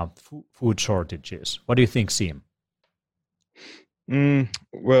food shortages? What do you think, Siim?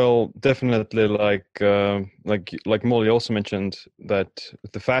 Well, definitely, like Molly also mentioned, that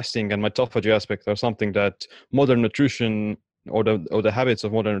the fasting and mitophagy aspect are something that modern nutrition or the habits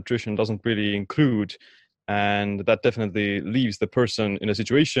of modern nutrition doesn't really include, and that definitely leaves the person in a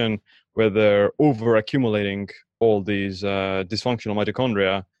situation where they're over accumulating all these dysfunctional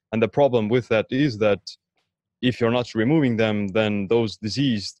mitochondria. And the problem with that is that if you're not removing them, then those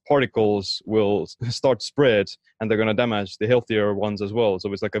diseased particles will start spread, and they're going to damage the healthier ones as well.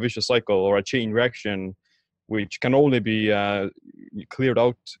 So it's like a vicious cycle or a chain reaction, which can only be cleared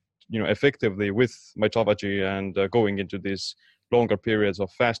out, effectively with mitophagy and going into these longer periods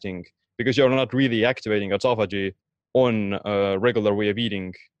of fasting, because you're not really activating autophagy on a regular way of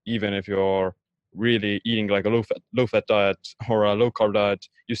eating. Even if you're really eating like a low fat diet or a low carb diet,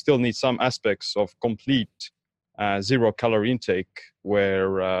 you still need some aspects of complete zero calorie intake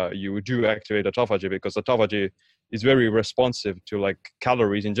where you do activate autophagy, because autophagy is very responsive to like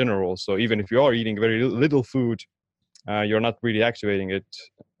calories in general. So even if you are eating very little food, you're not really activating it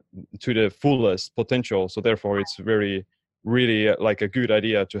to the fullest potential. So therefore it's really like a good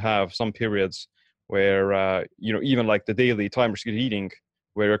idea to have some periods where even like the daily time restricted eating,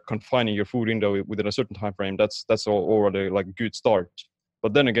 where you're confining your food window within a certain time frame. That's already like a good start.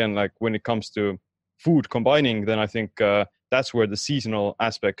 But then again, like when it comes to food combining, then I think that's where the seasonal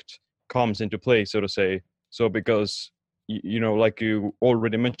aspect comes into play, so to say. So because, like you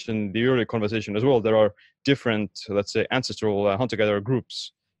already mentioned in the earlier conversation as well, there are different, let's say, ancestral hunter-gatherer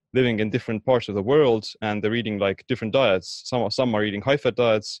groups living in different parts of the world, and they're eating like different diets. Some are eating high-fat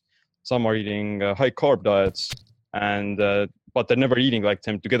diets, some are eating high-carb diets, and but they're never eating like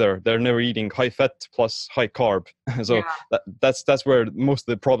them together. They're never eating high fat plus high carb. So that's where most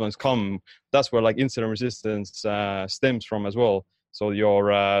of the problems come. That's where like insulin resistance stems from as well. So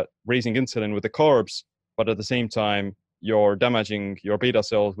you're raising insulin with the carbs, but at the same time you're damaging your beta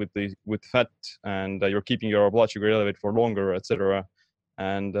cells with fat, and you're keeping your blood sugar elevated for longer, etc.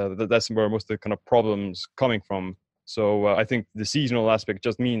 And that's where most of the kind of problems coming from. So I think the seasonal aspect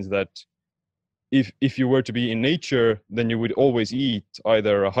just means that if you were to be in nature, then you would always eat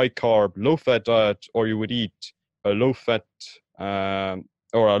either a high carb, low fat diet, or you would eat a low fat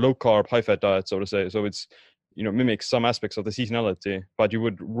or a low carb, high fat diet, so to say. So it's, mimics some aspects of the seasonality, but you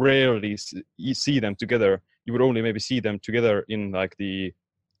would rarely see them together. You would only maybe see them together in like the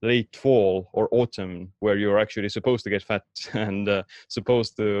late fall or autumn, where you're actually supposed to get fat and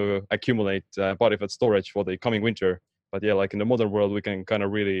supposed to accumulate body fat storage for the coming winter. But yeah, like in the modern world, we can kind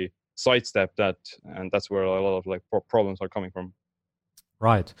of really sidestep that, and that's where a lot of like problems are coming from.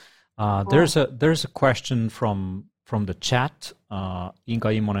 Right. There's a question from the chat. Inka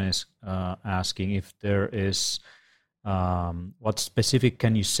Immonen is asking if there is what specific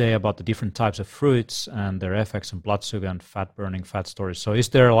can you say about the different types of fruits and their effects on blood sugar and fat burning, fat storage. So is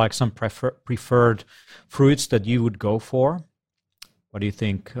there like some preferred fruits that you would go for? What do you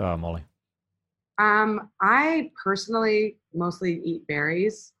think, Molly? I personally mostly eat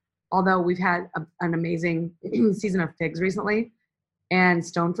berries, although we've had an amazing season of figs recently and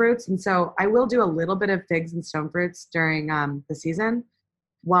stone fruits. And so I will do a little bit of figs and stone fruits during the season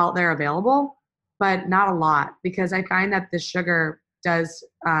while they're available, but not a lot, because I find that the sugar does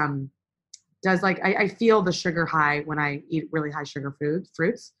like, I feel the sugar high when I eat really high sugar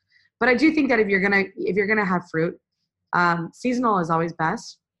fruits. But I do think that if you're gonna have fruit, seasonal is always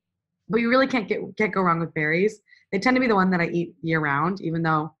best, but you really can't go wrong with berries. They tend to be the one that I eat year round, even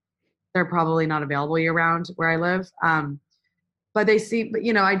though they're probably not available year round where I live. But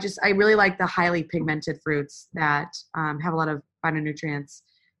I really like the highly pigmented fruits that have a lot of phytonutrients.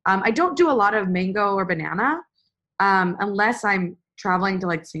 I don't do a lot of mango or banana unless I'm traveling to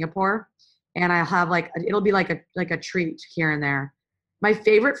like Singapore, and I'll have it'll be like a treat here and there. My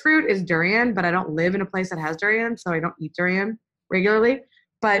favorite fruit is durian, but I don't live in a place that has durian, so I don't eat durian regularly.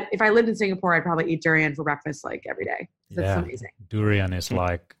 But if I lived in Singapore, I'd probably eat durian for breakfast like every day. It's amazing. Durian is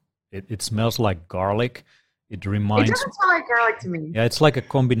like, it smells like garlic. It doesn't smell like garlic to me. Yeah, it's like a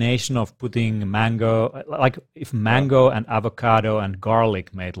combination of putting mango, like if mango and avocado and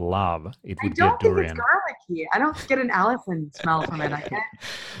garlic made love, it would get durian. I don't think it's garlicky. I don't get an Allison smell from it.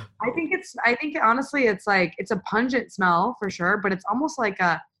 I think honestly, it's a pungent smell for sure, but it's almost like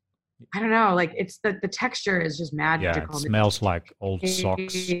I don't know, like it's the texture is just magical. Yeah, it smells like old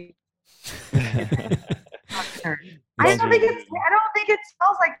socks. I don't think it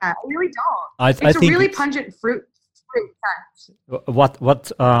smells like that. I really don't. I It's think a really pungent fruit scent.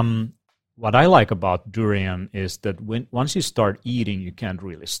 What I like about durian is that once you start eating, you can't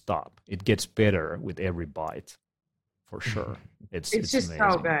really stop. It gets better with every bite, for sure. It's just amazing.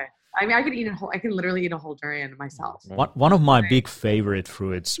 so good. I mean, I can literally eat a whole durian myself. One of my big favorite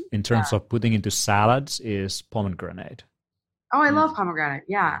fruits in terms of putting into salads is pomegranate. Oh, I love pomegranate.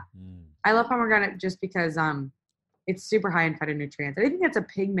 Yeah. Mm. I love pomegranate just because it's super high in phytonutrients. I think it's a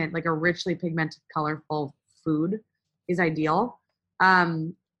pigment, like a richly pigmented, colorful food is ideal.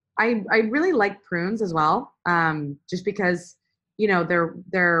 I really like prunes as well, just because they've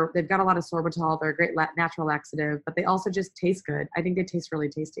got a lot of sorbitol. They're a great natural laxative, but they also just taste good. I think they taste really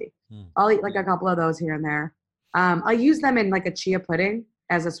tasty. I'll eat like a couple of those here and there. I use them in like a chia pudding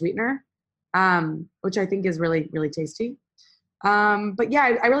as a sweetener, which I think is really, really tasty. But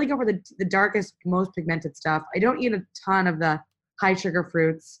yeah, I really go for the darkest, most pigmented stuff. I don't eat a ton of the high sugar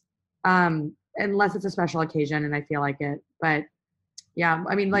fruits, unless it's a special occasion and I feel like it. But yeah,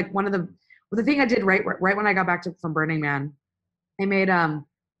 I mean, like the thing I did right when I got back from Burning Man, I made and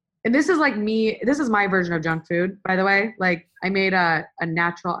this is like me. This is my version of junk food, by the way. Like I made a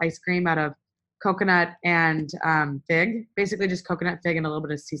natural ice cream out of coconut and fig, basically just coconut, fig, and a little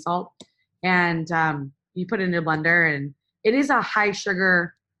bit of sea salt, and you put it in a blender and it is a high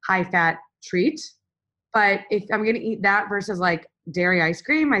sugar, high fat treat, but if I'm going to eat that versus like dairy ice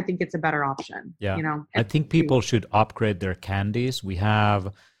cream, I think it's a better option. Yeah. I think people should upgrade their candies. We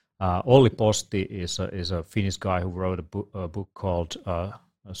have Olli Posti is a Finnish guy who wrote a book called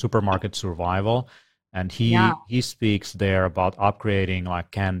Supermarket Survival. And he speaks there about upgrading like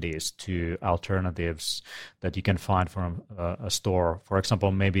candies to alternatives that you can find from a store. For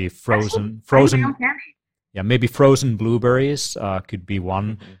example, maybe frozen candy. Yeah, maybe frozen blueberries could be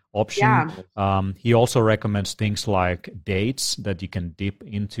one option. Yeah. He also recommends things like dates that you can dip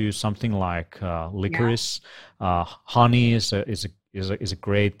into something like licorice. Honey is a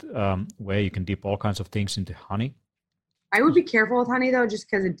great way. You can dip all kinds of things into honey. I would be careful with honey though,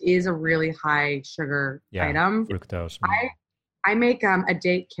 just because it is a really high sugar item. Fructose. I make a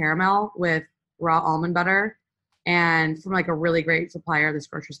date caramel with raw almond butter, and from like a really great supplier, this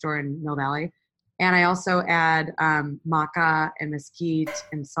grocery store in Mill Valley. And I also add maca and mesquite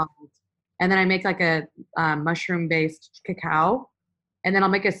and salt. And then I make like a mushroom-based cacao. And then I'll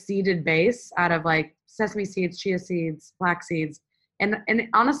make a seeded base out of like sesame seeds, chia seeds, flax seeds. And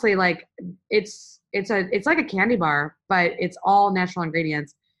honestly, like it's like a candy bar, but it's all natural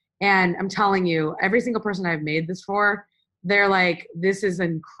ingredients. And I'm telling you, every single person I've made this for, they're like, this is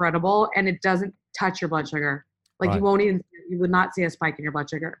incredible. And it doesn't touch your blood sugar. Like you would not see a spike in your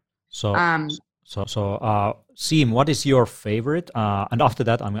blood sugar. So Siim, what is your favorite? And after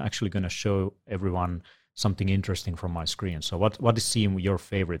that, I'm actually going to show everyone something interesting from my screen. So what is, Siim, your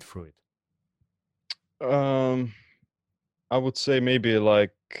favorite fruit? I would say maybe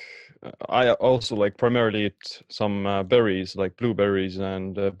like I also like primarily eat some berries like blueberries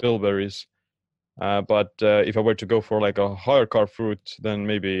and bilberries. But if I were to go for like a higher carb fruit, then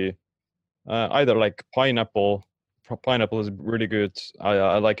maybe either like pineapple. Pineapple is really good.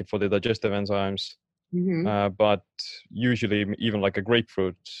 I like it for the digestive enzymes. But usually even like a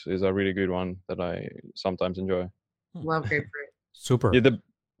grapefruit is a really good one that I sometimes enjoy. Love grapefruit. Super. Yeah,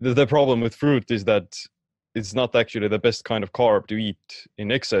 the problem with fruit is that it's not actually the best kind of carb to eat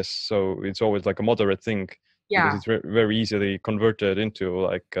in excess. So it's always like a moderate thing. Yeah. Because it's very easily converted into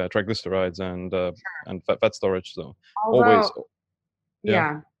like triglycerides and fat storage. So always.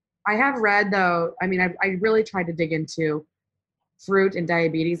 Yeah. I have read though, I mean, I really tried to dig into fruit and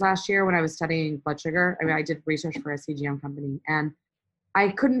diabetes last year when I was studying blood sugar. I mean, I did research for a CGM company and I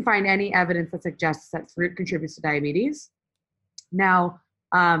couldn't find any evidence that suggests that fruit contributes to diabetes. Now,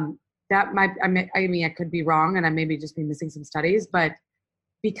 that might, I mean, I could be wrong and I maybe just be missing some studies, but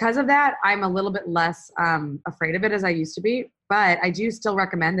because of that, I'm a little bit less afraid of it as I used to be, but I do still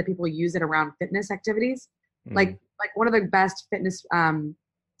recommend that people use it around fitness activities. Like one of the best fitness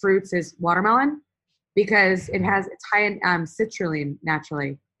fruits is watermelon because it's high in citrulline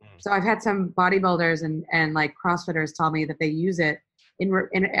naturally. So I've had some bodybuilders and like CrossFitters tell me that they use it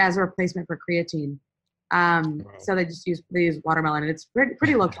as a replacement for creatine. So they use watermelon and it's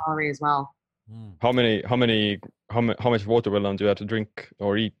pretty low calorie as well. How much watermelon do you have to drink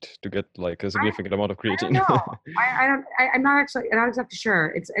or eat to get like a significant amount of creatine? I don't know. I'm not exactly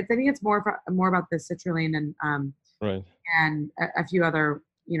sure. I think it's more about the citrulline and right. And a few other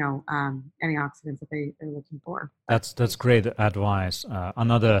antioxidants that they're looking for. That's great advice.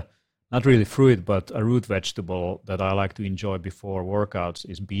 Another not really fruit, but a root vegetable that I like to enjoy before workouts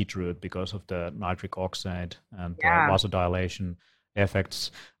is beetroot because of the nitric oxide and vasodilation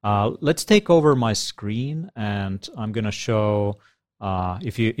effects. Let's take over my screen, and I'm going to show,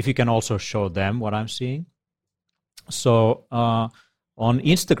 if you can also show them what I'm seeing. So on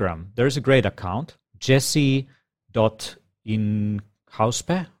Instagram, there's a great account,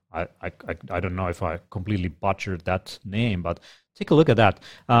 Jessie.inhauspe. I don't know if I completely butchered that name, but take a look at that.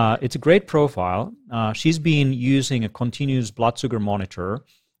 It's a great profile. She's been using a continuous blood sugar monitor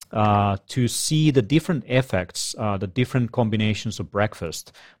to see the different effects the different combinations of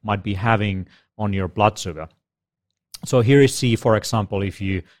breakfast might be having on your blood sugar. So here you see, for example, if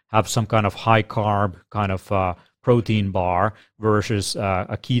you have some kind of high carb kind of protein bar versus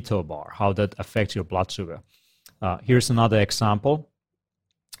a keto bar, how that affects your blood sugar. Here's another example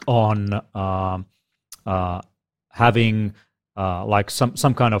on having like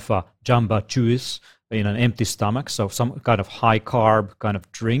some kind of jamba juice in an empty stomach, so some kind of high carb kind of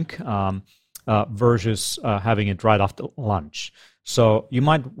drink versus having it right after lunch. So you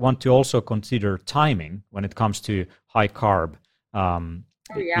might want to also consider timing when it comes to high carb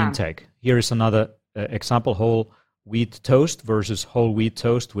intake. Here is another example, whole wheat toast versus whole wheat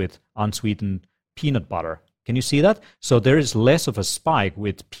toast with unsweetened peanut butter. Can you see that? So there is less of a spike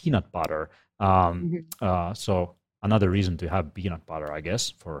with peanut butter. So another reason to have peanut butter, I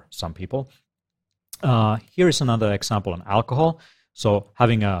guess, for some people. Here is another example on alcohol. So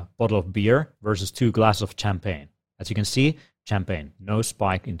having a bottle of beer versus 2 glasses of champagne. As you can see, champagne, no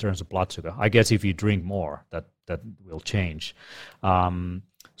spike in terms of blood sugar. I guess if you drink more, that will change. So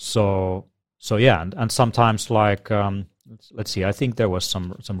yeah, and sometimes like, let's see, I think there was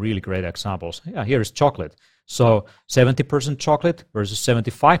some really great examples. Yeah, here is chocolate. So 70% chocolate versus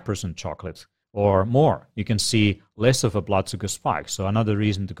 75% chocolate or more. You can see less of a blood sugar spike. So another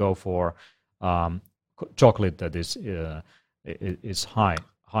reason to go for chocolate that is high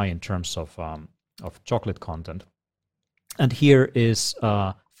in terms of chocolate content. And here is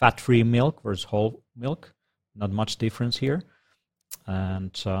fat-free milk versus whole milk. Not much difference here.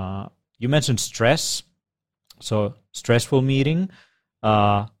 And you mentioned stress. So stressful meeting,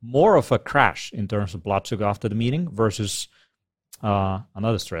 more of a crash in terms of blood sugar after the meeting versus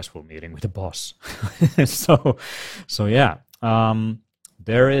another stressful meeting with the boss. so yeah,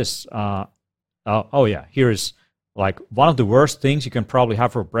 there is. Here is like one of the worst things you can probably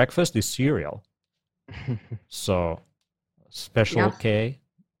have for breakfast is cereal. So special K,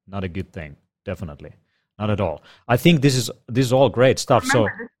 not a good thing. Definitely not at all. I think this is all great stuff.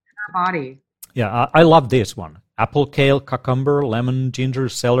 Remember, this is our body. Yeah, I love this one. Apple, kale, cucumber, lemon, ginger,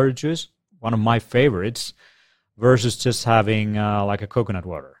 celery juice. One of my favorites versus just having like a coconut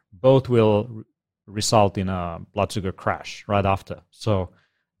water. Both will result in a blood sugar crash right after. So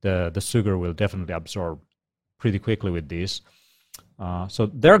the sugar will definitely absorb pretty quickly with these. So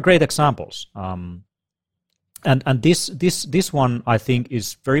there are great examples. And this one, I think,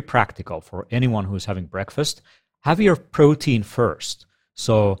 is very practical for anyone who's having breakfast. Have your protein first.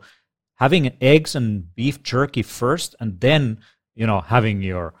 So having eggs and beef jerky first, and then, having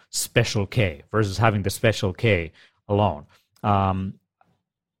your special K versus having the special K alone.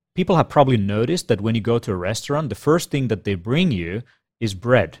 People have probably noticed that when you go to a restaurant, the first thing that they bring you is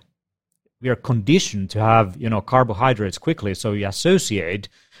bread. We are conditioned to have, carbohydrates quickly, so we associate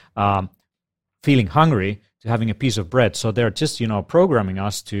feeling hungry to having a piece of bread. So they're just, programming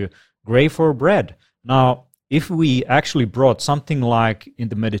us to crave for bread. Now, if we actually brought something like in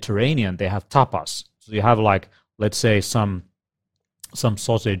the Mediterranean, they have tapas. So you have like, let's say some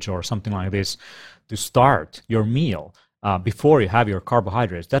sausage or something like this to start your meal before you have your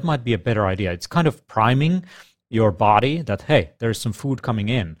carbohydrates. That might be a better idea. It's kind of priming your body that, hey, there's some food coming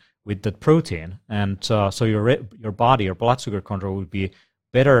in with that protein. And so your body, your blood sugar control will be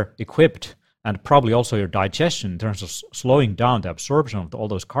better equipped, and probably also your digestion in terms of slowing down the absorption of all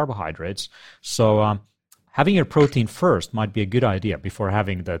those carbohydrates. So having your protein first might be a good idea before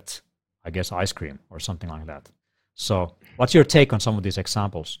having that, I guess, ice cream or something like that. So what's your take on some of these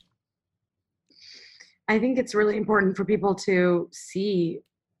examples? I think it's really important for people to see,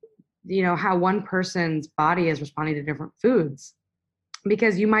 how one person's body is responding to different foods,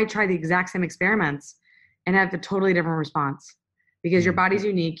 because you might try the exact same experiments and have a totally different response because your body's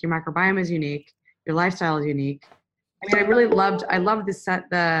unique, your microbiome is unique, your lifestyle is unique. I mean, I love this set,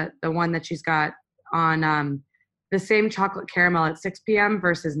 the one that she's got on the same chocolate caramel at 6 p.m.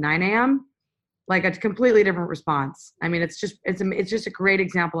 versus 9 a.m. Like a completely different response. I mean, it's just a great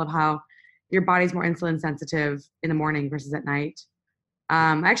example of how your body's more insulin sensitive in the morning versus at night.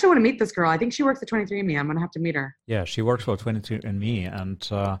 I actually want to meet this girl. I think she works at 23andMe. I'm going to have to meet her. Yeah, she works for 23andMe.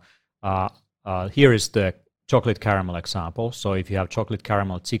 And here is the chocolate caramel example. So if you have chocolate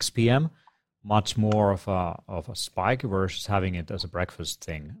caramel at 6 p.m., much more of a spike versus having it as a breakfast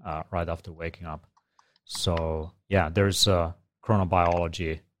thing right after waking up. So yeah, there's a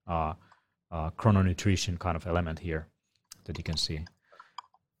chronobiology, chrononutrition kind of element here that you can see.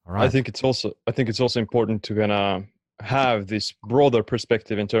 All right. I think it's also important to kind of have this broader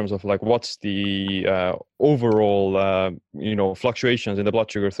perspective in terms of like what's the overall fluctuations in the blood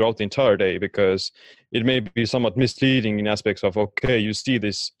sugar throughout the entire day, because it may be somewhat misleading in aspects of, okay, you see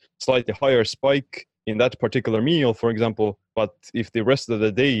this slightly higher spike in that particular meal, for example, but if the rest of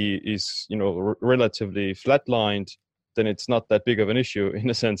the day is relatively flatlined, then it's not that big of an issue in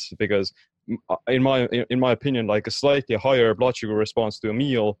a sense, because in my opinion, like a slightly higher blood sugar response to a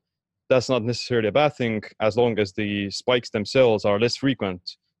meal, that's not necessarily a bad thing as long as the spikes themselves are less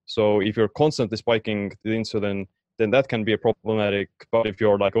frequent. So if you're constantly spiking the insulin, then that can be a problematic. But if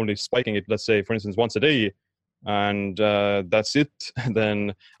you're like only spiking it, let's say, for instance, once a day, and that's it,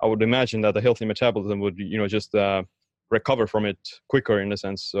 then I would imagine that the healthy metabolism would, just recover from it quicker in a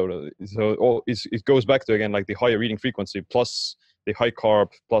sense. So it goes back to, again, like the higher eating frequency plus the high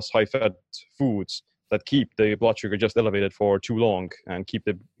carb plus high fat foods that keep the blood sugar just elevated for too long and keep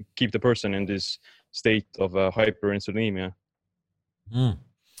the person in this state of hyperinsulinemia.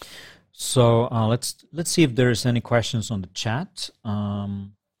 So let's see if there's any questions on the chat.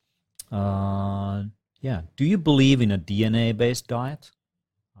 Yeah, do you believe in a DNA-based diet?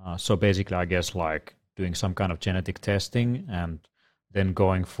 So basically, I guess like doing some kind of genetic testing and then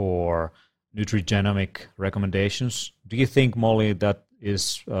going for nutrigenomic recommendations. Do you think, Molly, that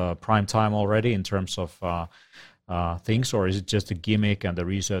is prime time already in terms of things, or is it just a gimmick and the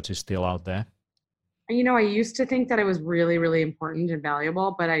research is still out there? I used to think that it was really, really important and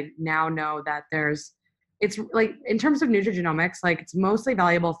valuable, but I now know that it's like, in terms of nutrigenomics, like it's mostly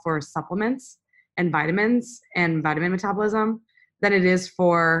valuable for supplements and vitamins and vitamin metabolism than it is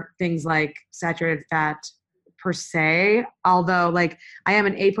for things like saturated fat per se. Although, like, I am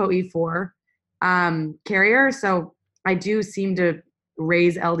an ApoE4 carrier, so I do seem to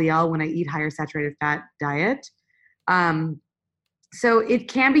raise LDL when I eat higher saturated fat diet. So it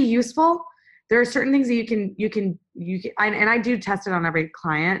can be useful. There are certain things that you can, and I do test it on every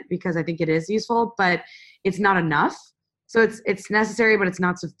client because I think it is useful, but it's not enough. So it's necessary, but it's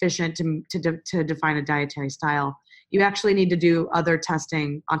not sufficient to define a dietary style. You actually need to do other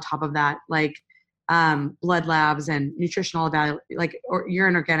testing on top of that, like blood labs and nutritional or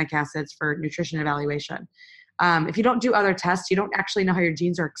urine organic acids for nutrition evaluation. If you don't do other tests, you don't actually know how your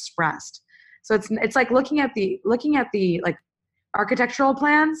genes are expressed. So it's like looking at the like architectural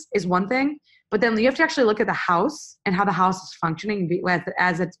plans is one thing, but then you have to actually look at the house and how the house is functioning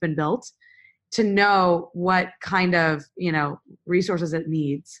as it's been built to know what kind of resources it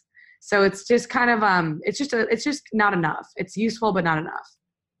needs. So it's just kind of it's just not enough. It's useful but not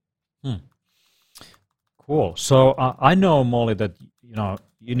enough. Cool. So I know, Molly, that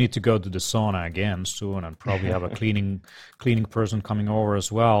you need to go to the sauna again soon, and probably have a cleaning person coming over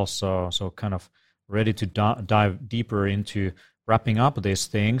as well. So kind of ready to dive deeper into wrapping up this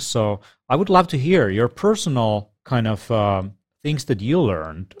thing. So I would love to hear your personal kind of things that you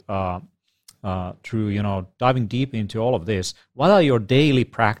learned through diving deep into all of this. What are your daily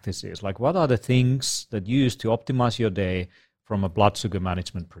practices? Like, what are the things that you use to optimize your day from a blood sugar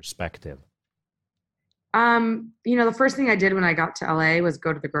management perspective? The first thing I did when I got to LA was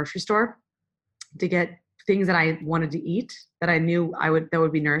go to the grocery store to get things that I wanted to eat that I knew that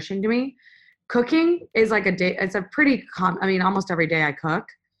would be nourishing to me. Cooking is like it's a pretty almost every day I cook.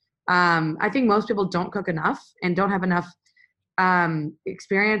 I think most people don't cook enough and don't have enough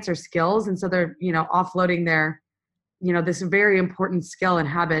experience or skills, and so they're offloading their this very important skill and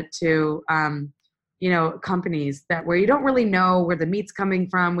habit to companies where you don't really know where the meat's coming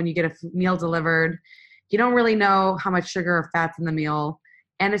from when you get a meal delivered. You don't really know how much sugar or fat's in the meal,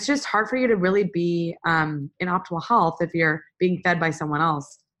 and it's just hard for you to really be in optimal health if you're being fed by someone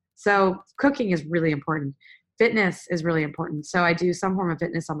else. So cooking is really important. Fitness is really important. So I do some form of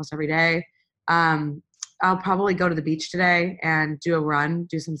fitness almost every day. I'll probably go to the beach today and do a run,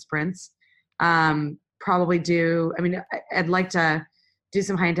 do some sprints. I'd like to do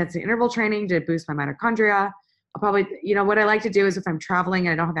some high intensity interval training to boost my mitochondria. I'll probably, what I like to do is if I'm traveling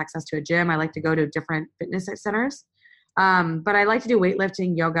and I don't have access to a gym, I like to go to different fitness centers. But I like to do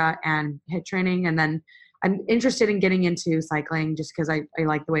weightlifting, yoga, and HIIT training. And then I'm interested in getting into cycling just because I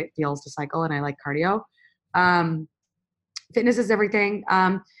like the way it feels to cycle and I like cardio. Fitness is everything.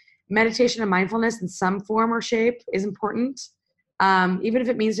 Meditation and mindfulness in some form or shape is important. Even if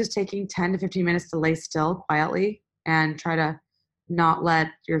it means just taking 10 to 15 minutes to lay still quietly and try to not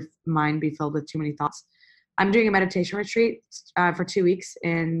let your mind be filled with too many thoughts. I'm doing a meditation retreat for 2 weeks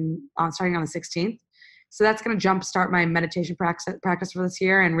starting on the 16th. So that's going to jumpstart my meditation practice for this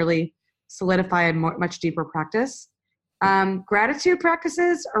year and really solidify a much deeper practice. Gratitude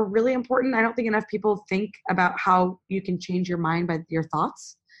practices are really important. I don't think enough people think about how you can change your mind by your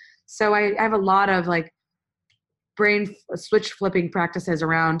thoughts. So I have a lot of like brain switch flipping practices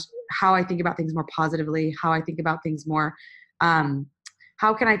around how I think about things more positively, how I think about things more,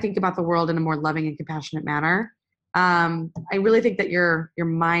 how can I think about the world in a more loving and compassionate manner? I really think that your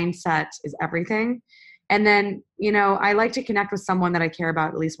mindset is everything. And then, I like to connect with someone that I care about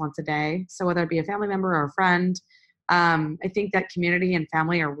at least once a day. So whether it be a family member or a friend, I think that community and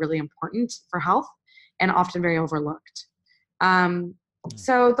family are really important for health and often very overlooked.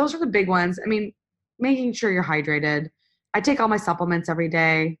 So those are the big ones. I mean, making sure you're hydrated. I take all my supplements every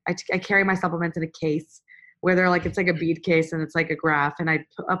day. I carry my supplements in a case where it's like a bead case and it's like a graph, and I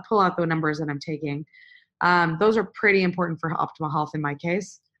pull out the numbers that I'm taking. Those are pretty important for optimal health in my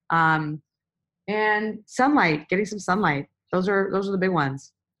case. And sunlight, getting some sunlight. Those are the big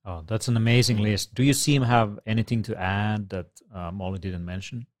ones. Oh, that's an amazing list. Do you seem have anything to add that Molly didn't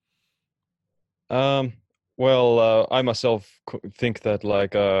mention? Well, I myself think that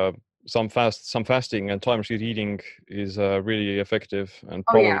some fasting and time restricted eating is really effective and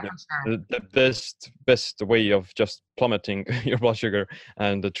probably the best way of just plummeting your blood sugar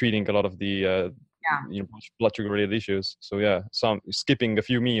and treating a lot of the blood sugar related issues. So yeah, skipping a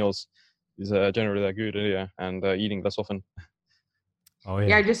few meals is generally a good idea, and eating less often. Oh yeah.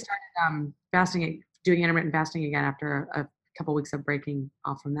 Yeah, I just started fasting, doing intermittent fasting again after a couple weeks of breaking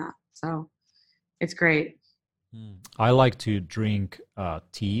off from that. So it's great. I like to drink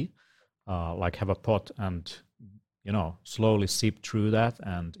tea, like have a pot and slowly sip through that,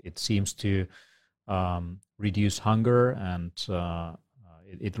 and it seems to reduce hunger, and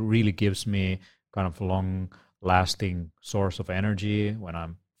it really gives me kind of long-lasting source of energy when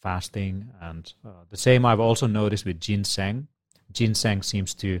I'm fasting. And the same I've also noticed with ginseng. Ginseng some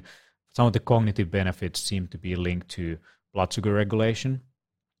of the cognitive benefits seem to be linked to blood sugar regulation.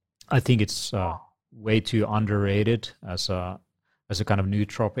 I think it's way too underrated as a kind of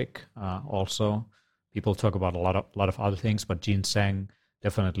nootropic. Also, people talk about a lot of other things, but ginseng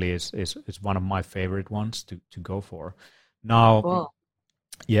definitely is one of my favorite ones to go for. Now, cool.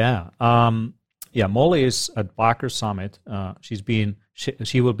 Molly is at Biohacker Summit.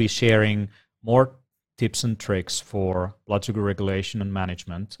 She will be sharing more tips and tricks for blood sugar regulation and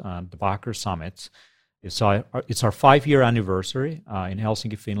management. The Biohacker Summit. It's our 5-year anniversary in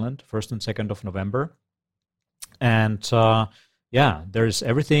Helsinki, Finland, 1st and 2nd of November. And there's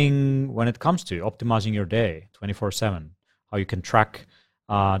everything when it comes to optimizing your day 24/7, how you can track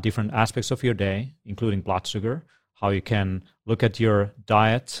different aspects of your day, including blood sugar, how you can look at your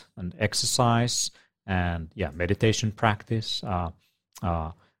diet and exercise and meditation practice,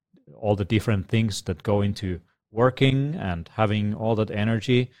 all the different things that go into working and having all that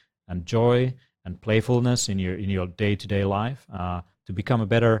energy and joy and playfulness in your day-to-day life to become a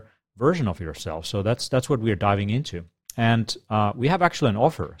better version of yourself. So that's what we're diving into. And we have actually an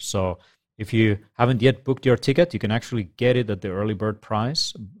offer. So if you haven't yet booked your ticket, you can actually get it at the early bird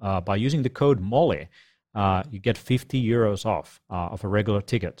price by using the code MOLLY. You get 50 euros off of a regular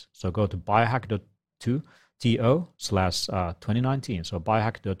ticket. So go to biohack.to/2019. So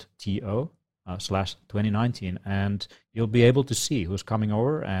biohack.to/2019, and you'll be able to see who's coming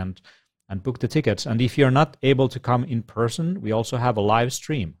over and book the tickets. And if you're not able to come in person, we also have a live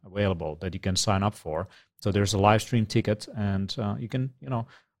stream available that you can sign up for. So there's a live stream ticket, and you can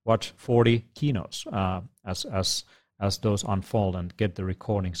watch 40 keynotes as those unfold and get the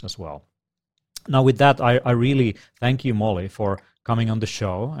recordings as well. Now, with that, I really thank you, Molly, for coming on the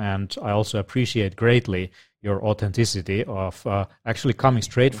show, and I also appreciate greatly your authenticity of actually coming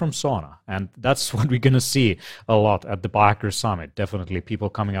straight from sauna. And that's what we're going to see a lot at the Biohacker Summit. Definitely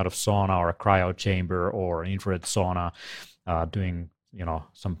people coming out of sauna or a cryo chamber or an infrared sauna doing,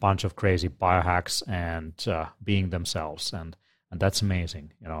 some bunch of crazy biohacks and being themselves. And that's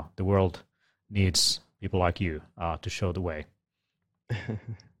amazing. The world needs people like you to show the way.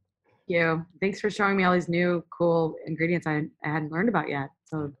 You. Thanks for showing me all these new cool ingredients I hadn't learned about yet.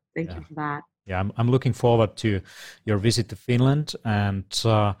 So thank you for that. Yeah, I'm looking forward to your visit to Finland. And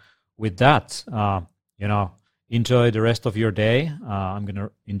with that, enjoy the rest of your day. I'm going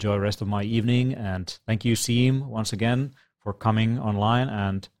to enjoy the rest of my evening. And thank you, Siim, once again for coming online.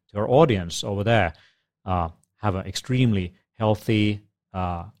 And to our audience over there, have an extremely healthy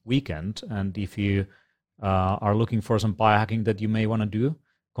weekend. And if you are looking for some biohacking that you may want to do,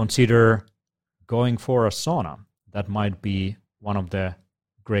 consider going for a sauna. That might be one of the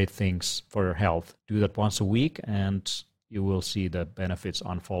great things for your health. Do that once a week, and you will see the benefits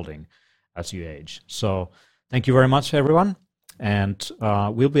unfolding as you age. So thank you very much, everyone. And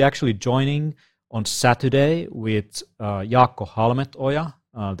we'll be actually joining on Saturday with Jaakko Halmetoja,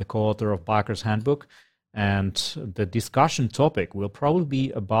 the co-author of Biohacker's Handbook. And the discussion topic will probably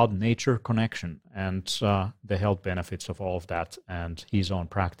be about nature connection and the health benefits of all of that and his own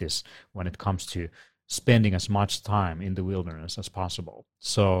practice when it comes to spending as much time in the wilderness as possible.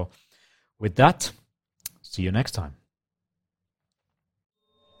 So with that, see you next time.